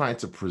am I trying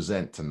to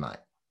present tonight?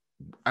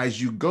 As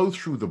you go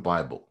through the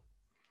Bible,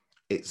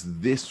 it's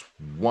this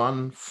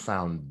one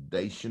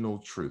foundational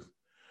truth.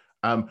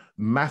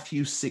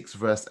 Matthew 6,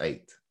 verse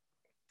 8.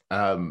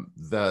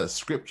 The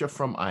scripture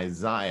from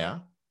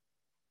Isaiah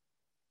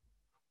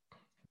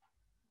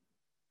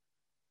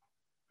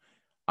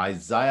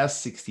Isaiah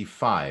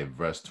 65,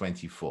 verse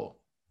 24.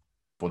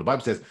 For the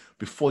Bible says,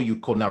 before you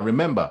call. Now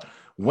remember,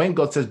 when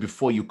God says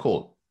before you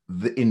call,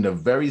 in the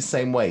very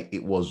same way,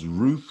 it was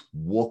Ruth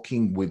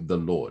walking with the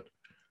Lord.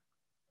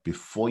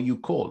 Before you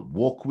call,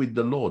 walk with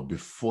the Lord.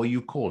 Before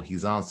you call,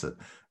 he's answered.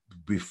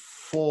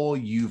 Before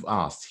you've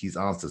asked, he's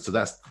answered. So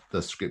that's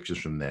the scriptures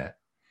from there.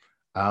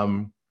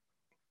 All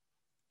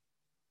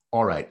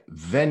right.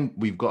 Then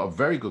we've got a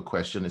very good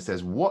question. It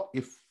says, what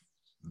if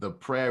the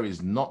prayer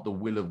is not the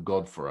will of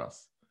God for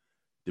us?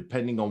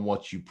 Depending on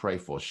what you pray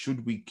for,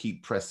 should we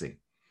keep pressing?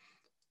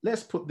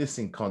 Let's put this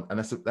in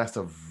context, and that's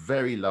a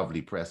very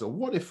lovely prayer. So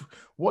what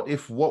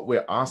if what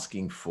we're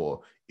asking for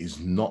is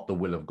not the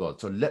will of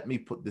God? So let me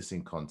put this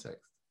in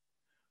context.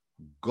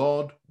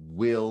 God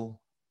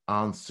will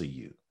answer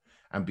you.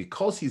 And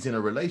because he's in a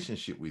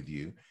relationship with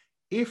you,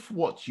 if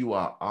what you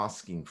are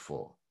asking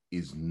for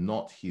is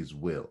not his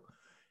will,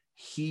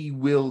 he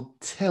will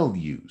tell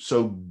you.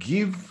 So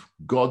give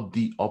God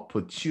the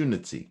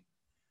opportunity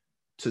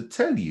to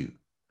tell you.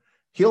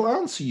 He'll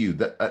answer you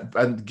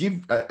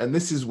and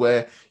this is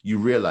where you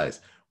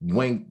realize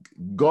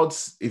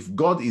if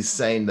God is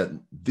saying that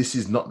this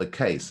is not the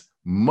case,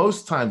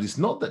 most times it's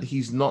not that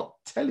he's not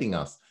telling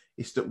us,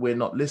 it's that we're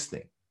not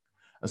listening.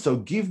 And so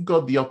give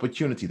God the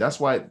opportunity. That's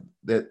why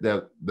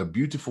the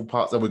beautiful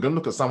parts, and we're going to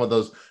look at some of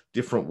those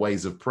different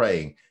ways of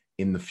praying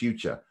in the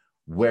future,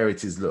 where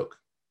it is, look,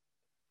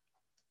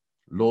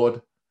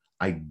 Lord,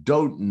 I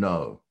don't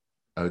know.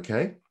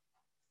 Okay.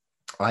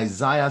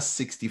 Isaiah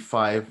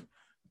 65,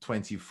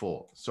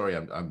 24. Sorry,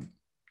 I'm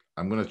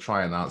going to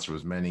try and answer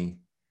as many.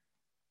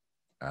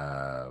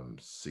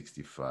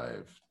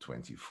 65,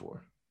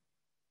 24.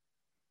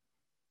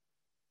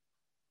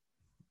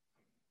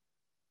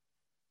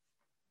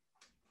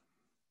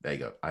 There you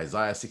go.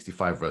 Isaiah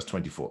 65, verse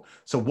 24.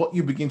 So what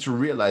you begin to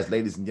realize,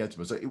 ladies and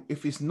gentlemen, so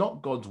if it's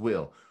not God's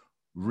will,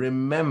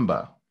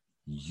 remember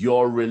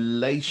your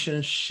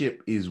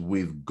relationship is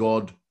with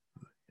God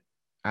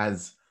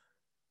as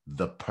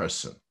the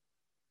person.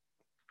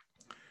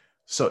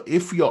 So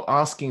if you're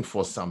asking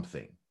for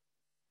something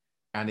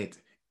and it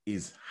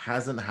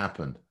hasn't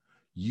happened,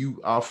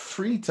 you are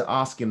free to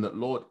ask him that,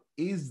 Lord,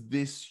 is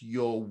this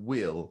your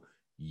will?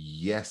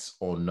 Yes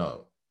or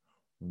no?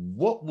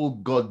 What will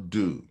God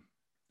do?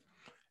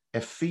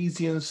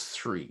 Ephesians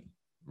 3,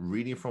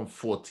 reading from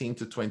 14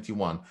 to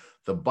 21,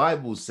 the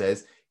Bible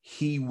says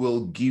he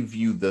will give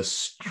you the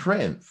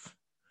strength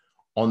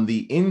on the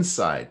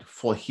inside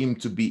for him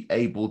to be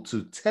able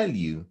to tell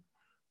you,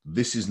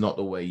 this is not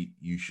the way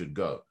you should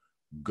go.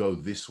 Go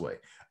this way.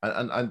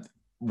 And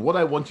what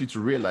I want you to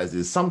realize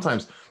is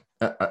sometimes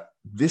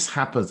this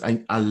happens,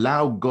 and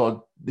allow God.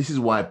 This is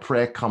why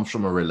prayer comes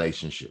from a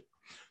relationship.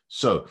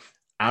 So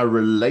our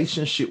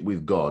relationship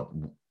with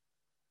God,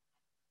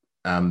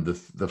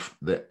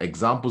 the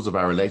examples of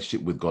our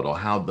relationship with God, or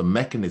how the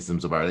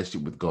mechanisms of our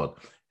relationship with God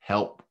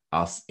help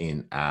us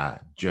in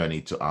our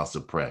journey to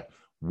answer prayer.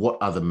 What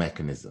are the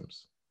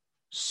mechanisms?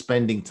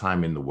 Spending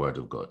time in the Word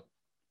of God.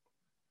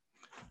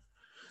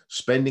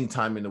 Spending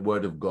time in the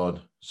Word of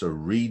God. So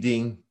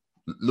reading,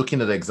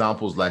 looking at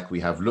examples like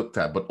we have looked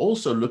at, but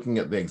also looking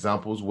at the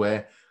examples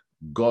where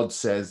God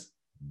says,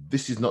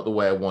 this is not the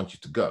way I want you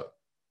to go.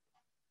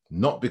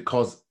 Not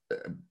because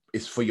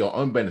it's for your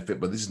own benefit,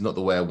 but this is not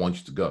the way I want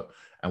you to go.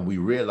 And we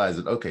realize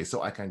that, okay,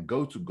 so I can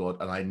go to God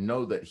and I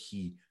know that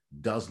he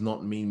does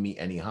not mean me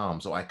any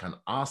harm. So I can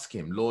ask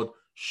him, Lord,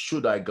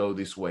 should I go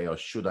this way or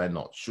should I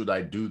not? Should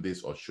I do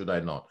this or should I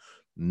not?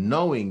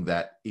 Knowing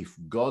that if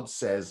God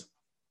says,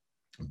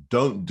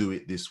 don't do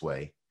it this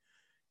way,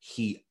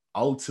 he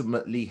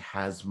ultimately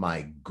has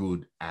my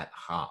good at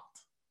heart.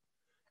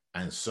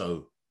 And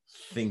so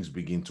things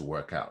begin to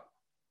work out.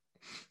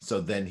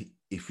 So then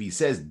if he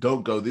says,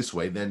 don't go this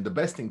way, then the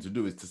best thing to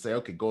do is to say,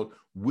 okay, God,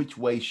 which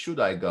way should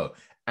I go?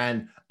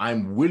 And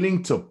I'm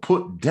willing to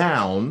put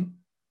down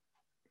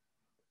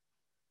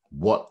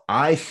what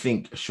I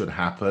think should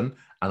happen,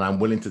 and I'm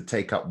willing to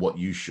take up what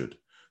you should.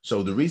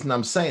 So the reason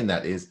I'm saying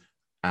that is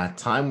our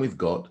time with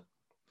God,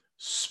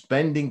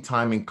 spending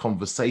time in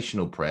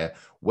conversational prayer,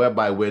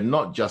 whereby we're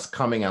not just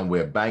coming and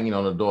we're banging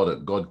on the door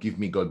that God, give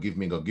me, God, give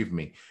me, God, give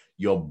me.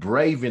 You're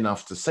brave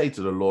enough to say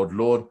to the Lord,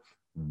 Lord,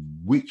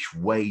 which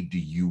way do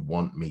you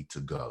want me to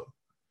go?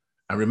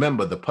 And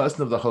remember, the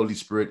person of the Holy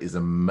Spirit is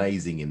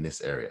amazing in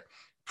this area.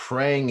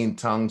 Praying in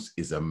tongues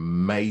is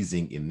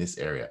amazing in this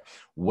area,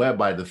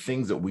 whereby the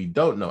things that we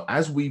don't know,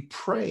 as we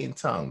pray in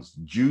tongues,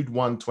 Jude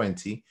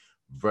 1:20,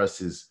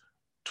 verses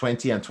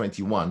 20 and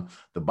 21,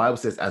 the Bible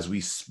says, as we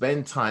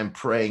spend time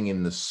praying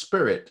in the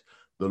Spirit,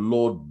 the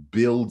Lord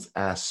builds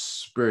our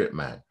spirit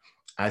man.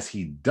 As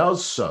he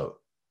does so,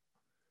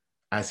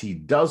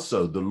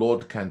 the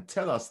Lord can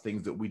tell us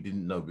things that we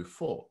didn't know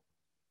before.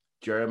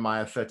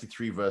 Jeremiah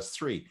 33, verse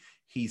 3,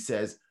 he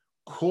says,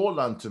 call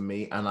unto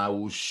me and I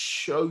will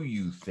show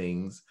you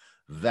things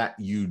that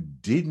you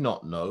did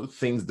not know,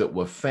 things that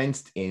were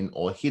fenced in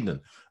or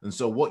hidden. And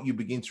so what you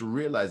begin to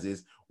realize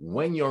is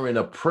when you're in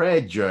a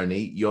prayer journey,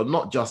 you're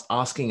not just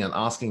asking and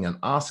asking and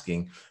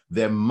asking.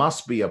 There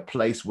must be a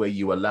place where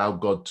you allow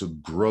God to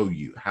grow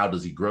you. How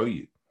does he grow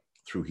you?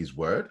 Through his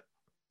word,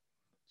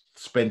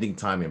 spending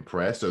time in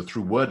prayer. So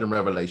through word and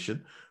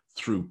revelation,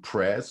 through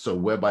prayer. So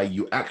whereby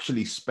you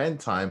actually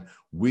spend time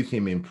with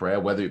him in prayer,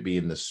 whether it be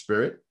in the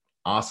spirit,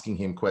 asking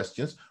him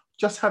questions,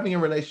 just having a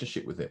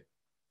relationship with him.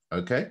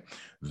 Okay.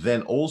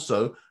 Then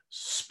also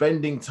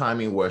spending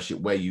time in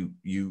worship, where you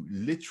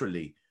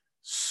literally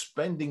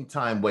spending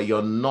time where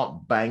you're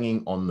not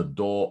banging on the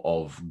door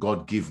of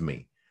God, give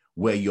me,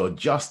 where you're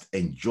just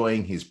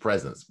enjoying his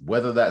presence,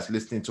 whether that's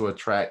listening to a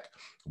track,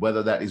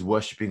 whether that is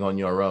worshiping on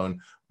your own,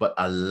 but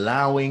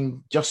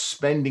allowing, just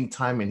spending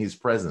time in his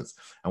presence.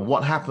 And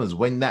what happens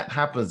when that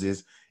happens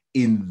is,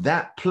 in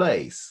that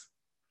place,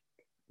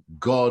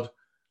 God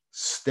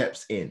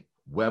steps in,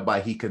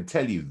 whereby he can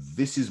tell you,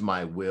 this is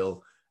my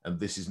will and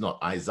this is not.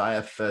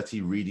 Isaiah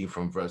 30, reading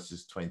from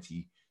verses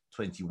 20,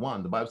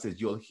 21, the Bible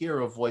says, you'll hear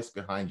a voice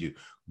behind you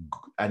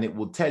and it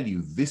will tell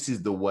you, this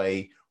is the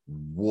way,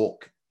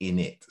 walk in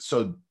it.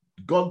 So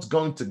God's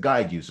going to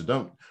guide you. So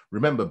don't,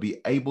 remember, be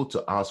able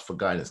to ask for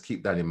guidance.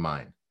 Keep that in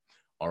mind.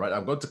 All right,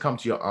 I'm going to come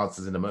to your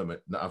answers in a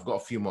moment. Now, I've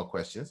got a few more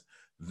questions.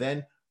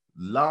 Then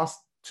last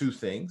two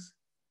things: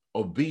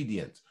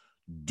 obedience.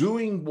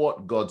 Doing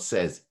what God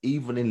says,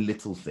 even in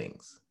little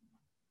things,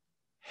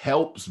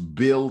 helps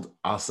build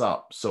us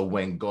up. So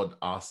when God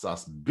asks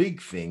us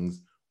big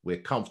things, we're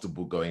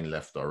comfortable going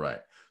left or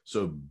right.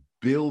 So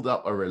build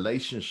up a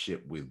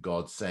relationship with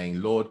God,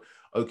 saying, Lord,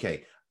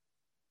 okay,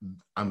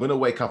 I'm going to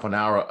wake up an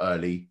hour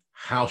early.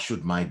 How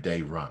should my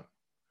day run?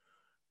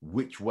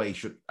 Which way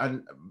should,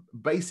 and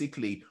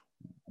basically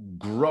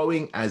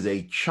growing as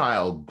a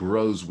child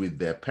grows with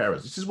their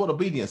parents. This is what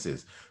obedience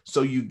is.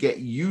 So you get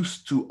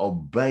used to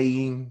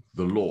obeying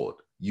the Lord.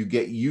 You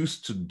get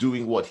used to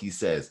doing what he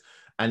says.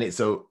 And it's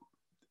a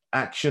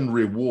action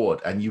reward.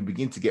 And you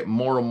begin to get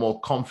more and more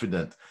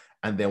confident.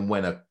 And then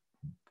when a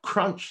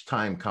crunch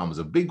time comes,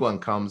 a big one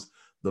comes,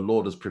 the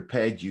Lord has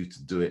prepared you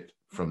to do it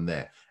from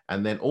there.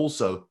 And then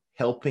also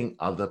helping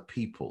other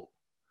people.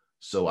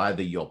 So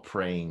either you're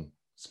praying,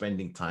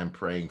 spending time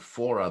praying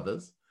for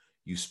others,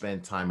 you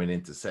spend time in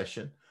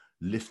intercession,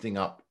 lifting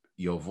up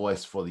your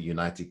voice for the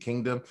United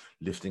Kingdom,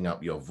 lifting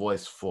up your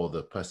voice for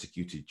the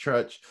persecuted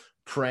church,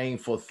 praying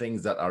for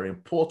things that are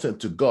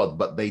important to God,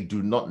 but they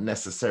do not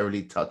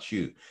necessarily touch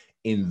you.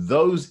 In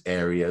those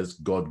areas,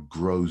 God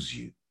grows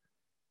you.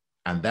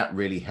 And that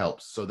really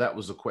helps. So that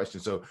was a question.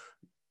 So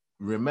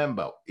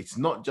remember, it's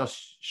not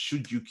just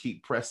should you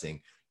keep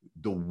pressing.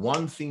 The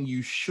one thing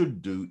you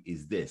should do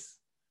is this: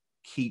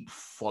 keep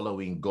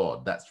following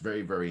God. That's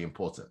very, very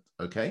important.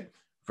 Okay.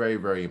 Very,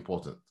 very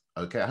important.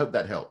 Okay. I hope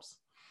that helps.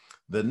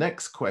 The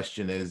next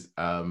question is,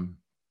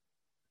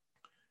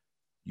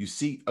 you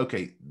see,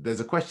 okay, there's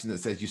a question that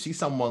says, you see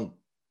someone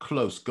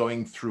close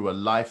going through a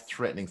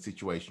life-threatening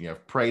situation. You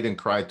have prayed and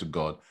cried to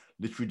God,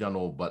 literally done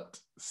all, but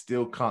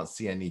still can't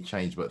see any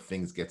change, but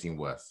things getting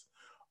worse.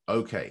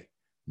 Okay.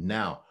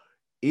 Now,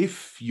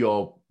 if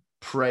you're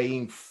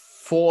praying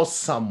for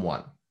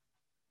someone,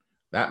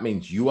 that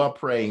means you are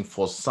praying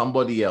for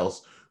somebody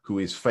else who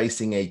is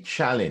facing a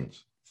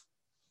challenge.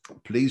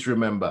 Please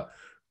remember,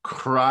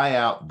 cry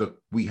out.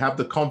 We have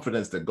the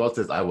confidence that God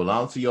says, I will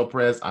answer your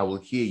prayers, I will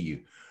hear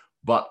you.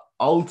 But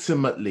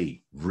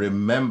ultimately,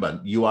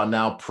 remember, you are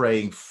now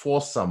praying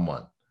for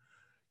someone.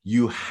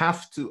 You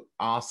have to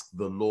ask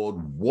the Lord,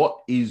 what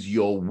is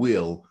your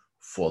will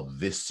for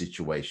this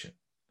situation?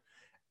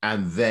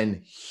 And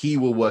then he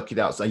will work it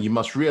out. So you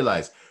must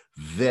realize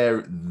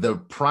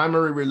the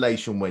primary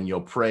relation when you're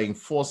praying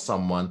for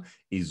someone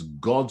is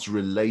God's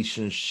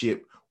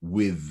relationship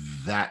with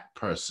that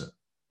person.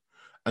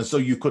 And so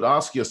you could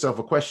ask yourself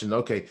a question,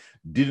 okay,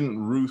 didn't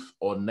Ruth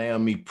or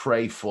Naomi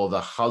pray for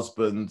the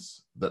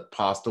husbands that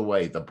passed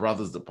away, the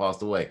brothers that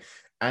passed away?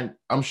 And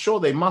I'm sure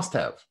they must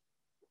have.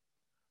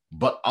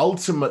 But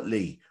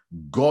ultimately,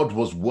 God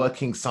was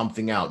working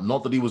something out.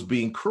 Not that he was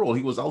being cruel.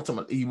 He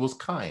was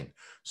kind.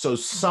 So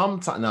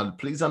sometimes, now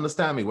please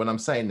understand me when I'm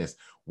saying this,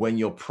 when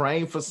you're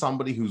praying for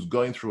somebody who's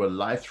going through a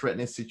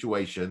life-threatening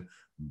situation,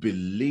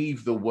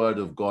 believe the word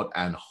of God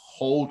and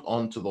hold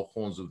on to the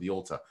horns of the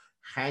altar.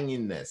 Hang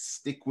in there,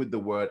 stick with the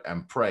word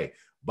and pray.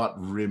 But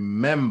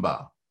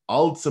remember,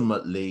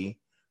 ultimately,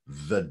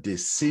 the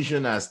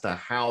decision as to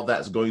how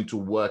that's going to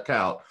work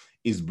out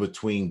is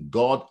between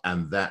God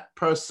and that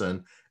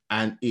person,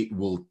 and it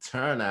will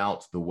turn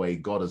out the way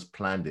God has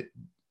planned it.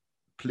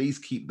 Please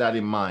keep that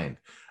in mind.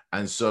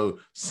 And so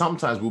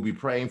sometimes we'll be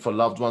praying for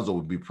loved ones or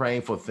we'll be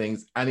praying for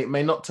things, and it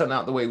may not turn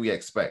out the way we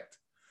expect.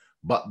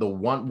 But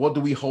what do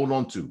we hold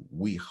on to?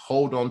 We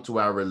hold on to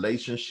our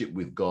relationship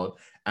with God,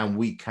 and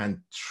we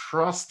can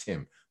trust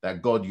him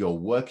that, God, you're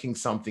working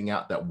something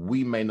out that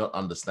we may not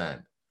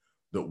understand,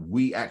 that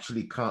we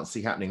actually can't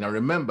see happening. Now,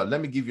 remember,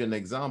 let me give you an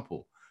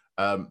example.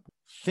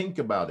 Think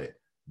about it.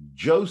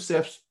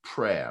 Joseph's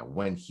prayer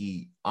when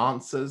he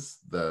answers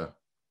the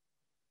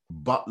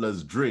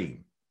butler's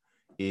dream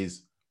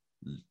is,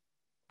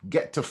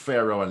 get to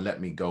Pharaoh and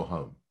let me go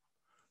home.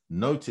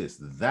 notice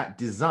that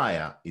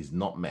desire is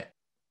not met.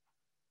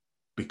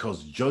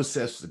 Because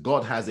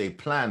God has a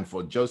plan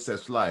for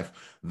Joseph's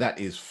life that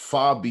is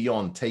far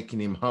beyond taking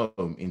him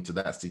home into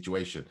that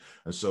situation.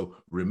 And so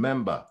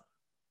remember,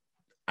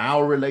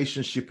 our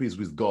relationship is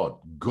with God.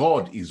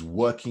 God is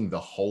working the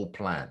whole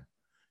plan.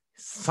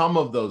 Some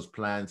of those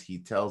plans he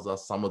tells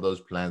us, some of those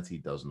plans he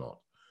does not.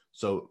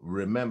 So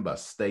remember,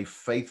 stay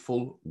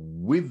faithful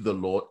with the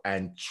Lord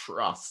and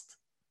trust.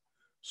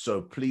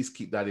 So please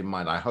keep that in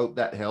mind. I hope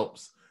that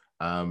helps.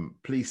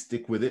 Please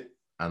stick with it.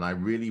 And I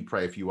really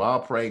pray, if you are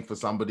praying for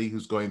somebody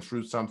who's going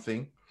through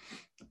something,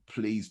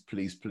 please,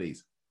 please,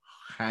 please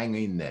hang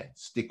in there.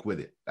 Stick with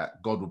it.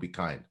 God will be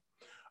kind.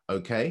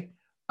 Okay.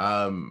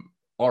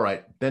 All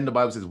right. Then the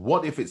Bible says,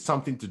 what if it's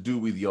something to do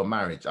with your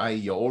marriage? i.e.,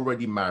 you're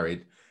already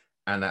married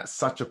and at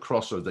such a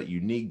crossroads that you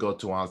need God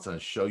to answer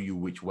and show you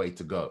which way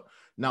to go.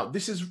 Now,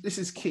 this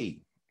is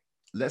key.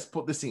 Let's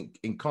put this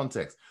in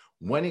context.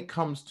 When it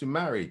comes to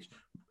marriage,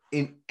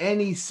 in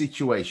any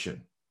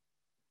situation,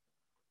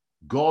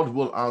 God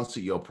will answer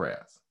your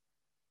prayers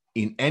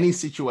in any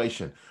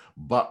situation.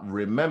 But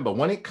remember,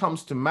 when it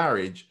comes to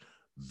marriage,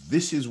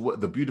 this is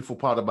what the beautiful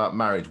part about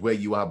marriage, where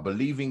you are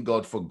believing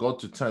God for God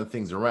to turn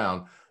things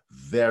around.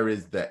 There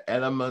is the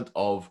element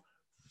of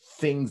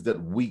things that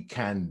we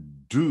can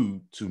do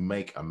to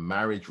make a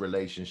marriage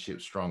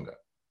relationship stronger.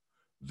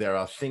 There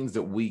are things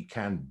that we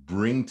can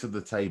bring to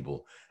the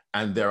table,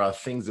 and there are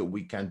things that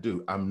we can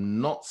do. I'm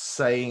not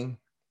saying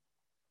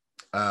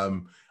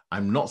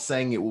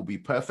it will be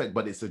perfect,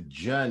 but it's a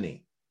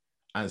journey.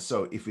 And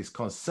so if it's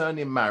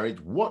concerning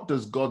marriage, what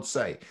does God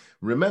say?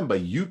 Remember,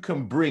 you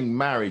can bring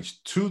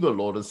marriage to the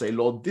Lord and say,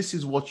 Lord, this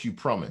is what you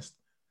promised.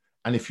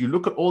 And if you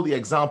look at all the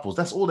examples,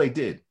 that's all they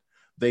did.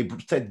 They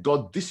said,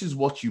 God, this is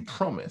what you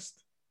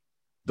promised.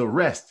 The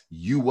rest,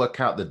 you work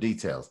out the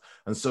details.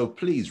 And so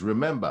please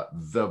remember,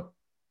 the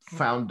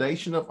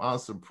foundation of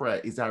answered prayer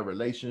is our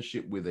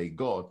relationship with a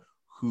God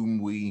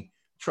whom we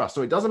trust.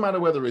 So it doesn't matter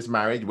whether it's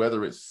marriage,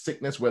 whether it's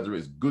sickness, whether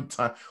it's good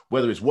time,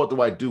 whether it's what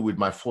do I do with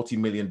my $40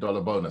 million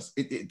bonus.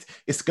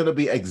 It's going to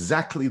be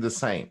exactly the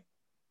same.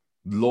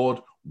 Lord,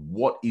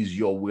 what is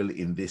your will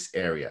in this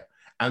area?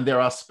 And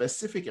there are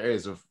specific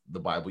areas of the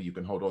Bible you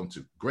can hold on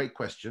to. Great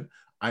question.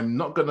 I'm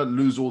not going to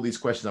lose all these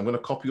questions. I'm going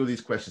to copy all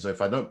these questions. So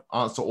if I don't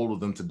answer all of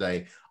them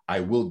today, I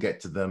will get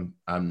to them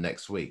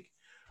next week.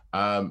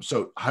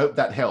 So I hope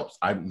that helps.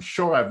 I'm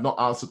sure I've not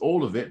answered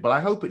all of it, but I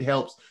hope it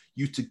helps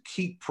you to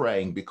keep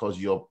praying, because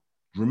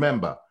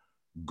remember,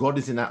 God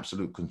is in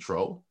absolute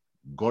control.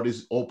 God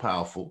is all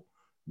powerful.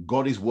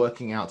 God is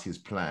working out his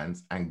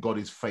plans, and God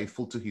is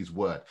faithful to his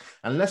word.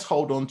 And let's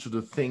hold on to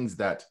the things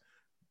that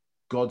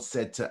God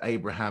said to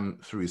Abraham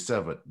through his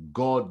servant.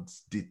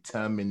 God's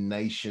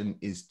determination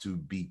is to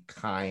be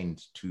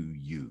kind to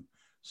you.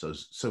 So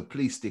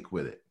please stick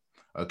with it.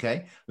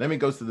 Okay, let me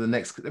go to the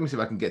next. Let me see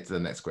if I can get to the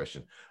next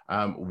question.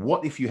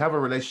 What if you have a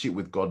relationship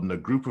with God and a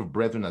group of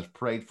brethren has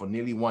prayed for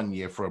nearly 1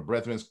 year for a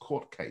brethren's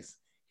court case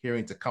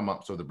hearing to come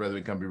up so the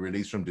brethren can be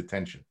released from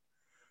detention?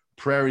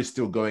 Prayer is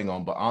still going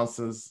on, but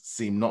answers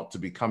seem not to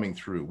be coming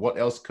through. What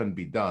else can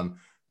be done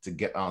to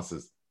get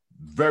answers?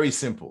 Very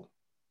simple.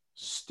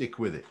 Stick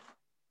with it.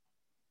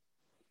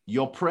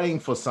 You're praying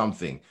for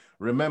something.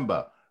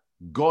 Remember,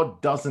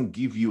 God doesn't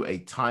give you a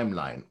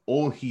timeline.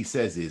 All he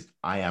says is,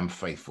 I am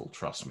faithful,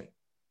 trust me.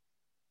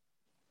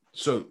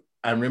 So,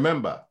 and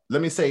remember,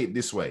 let me say it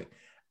this way.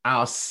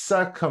 Our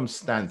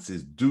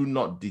circumstances do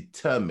not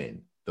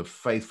determine the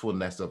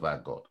faithfulness of our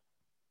God.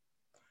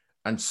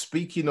 And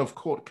speaking of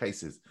court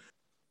cases,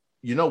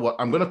 you know what?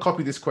 I'm going to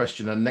copy this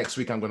question, and next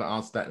week I'm going to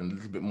answer that in a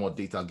little bit more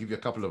detail. I'll give you a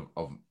couple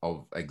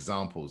of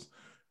examples.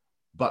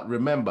 But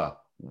remember,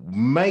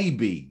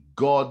 maybe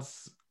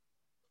God's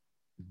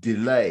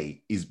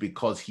delay is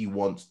because he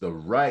wants the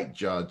right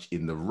judge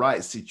in the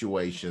right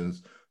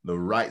situations, the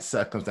right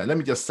circumstance. Let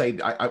me just say,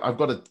 I've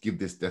got to give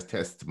this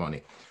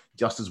testimony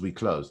just as we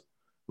close. There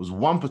was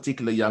one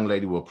particular young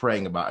lady we were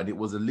praying about, and it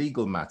was a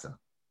legal matter.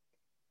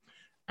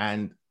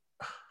 And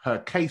her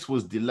case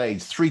was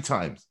delayed 3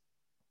 times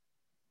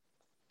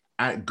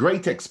at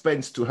great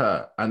expense to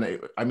her.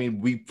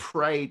 And we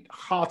prayed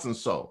heart and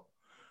soul.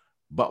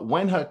 But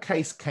when her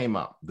case came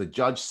up, the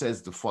judge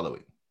says the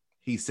following.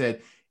 He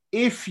said,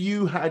 if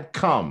you had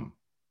come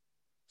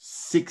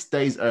 6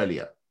 days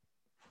earlier,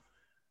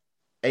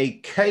 a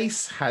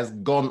case has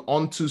gone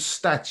onto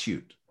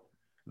statute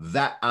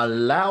that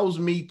allows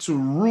me to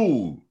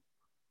rule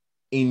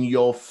in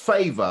your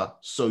favor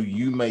so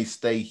you may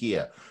stay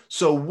here.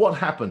 So what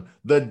happened?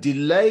 The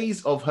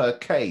delays of her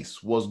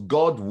case was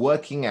God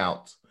working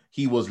out.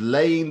 He was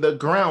laying the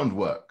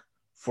groundwork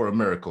for a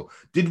miracle.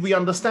 Did we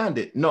understand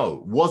it?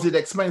 No. Was it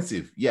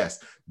expensive? Yes.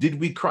 Did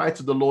we cry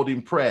to the Lord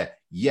in prayer?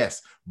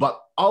 Yes.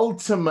 But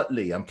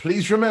ultimately, and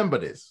please remember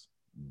this,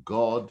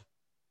 God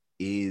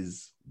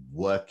is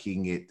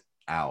working it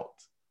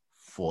out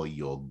for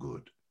your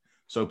good.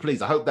 So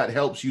please, I hope that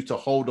helps you to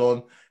hold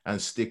on and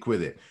stick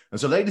with it. And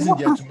so, ladies and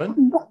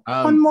gentlemen,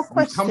 one more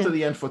question. We've come to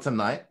the end for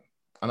tonight.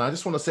 And I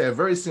just want to say a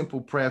very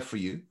simple prayer for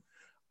you.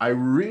 I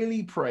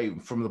really pray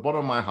from the bottom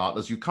of my heart,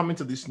 as you come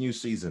into this new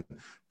season,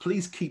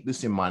 please keep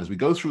this in mind. As we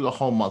go through the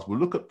whole month, we'll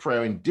look at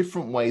prayer in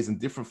different ways and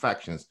different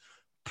factions.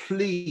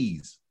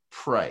 Please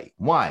pray.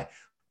 Why?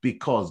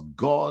 Because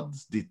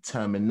God's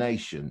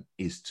determination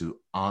is to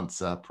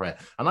answer prayer.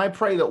 And I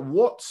pray that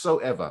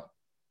whatsoever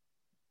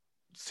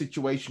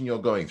situation you're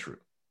going through,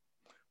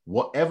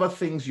 whatever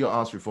things you're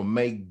asking for,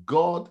 may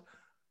God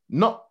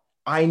not,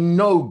 I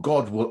know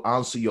God will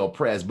answer your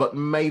prayers, but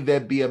may there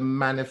be a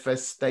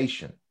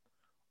manifestation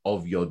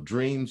of your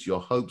dreams, your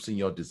hopes, and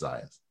your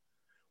desires.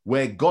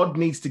 Where God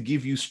needs to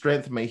give you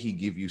strength, may he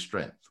give you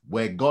strength.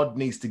 Where God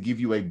needs to give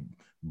you a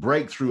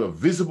breakthrough, a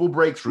visible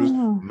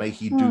breakthrough, may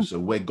he do so.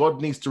 Where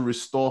God needs to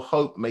restore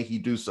hope, may he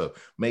do so.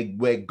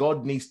 Where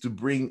God needs to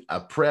bring a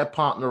prayer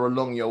partner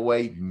along your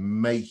way,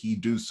 may he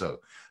do so.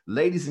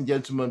 Ladies and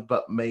gentlemen,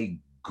 but may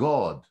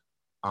God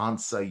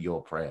answer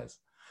your prayers.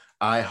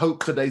 I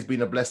hope today's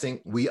been a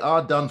blessing. We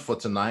are done for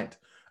tonight.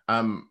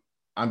 I'm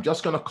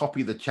just going to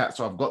copy the chat,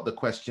 so I've got the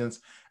questions,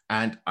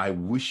 and I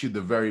wish you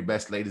the very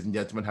best, ladies and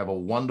gentlemen. Have a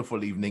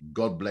wonderful evening.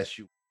 God bless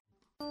you.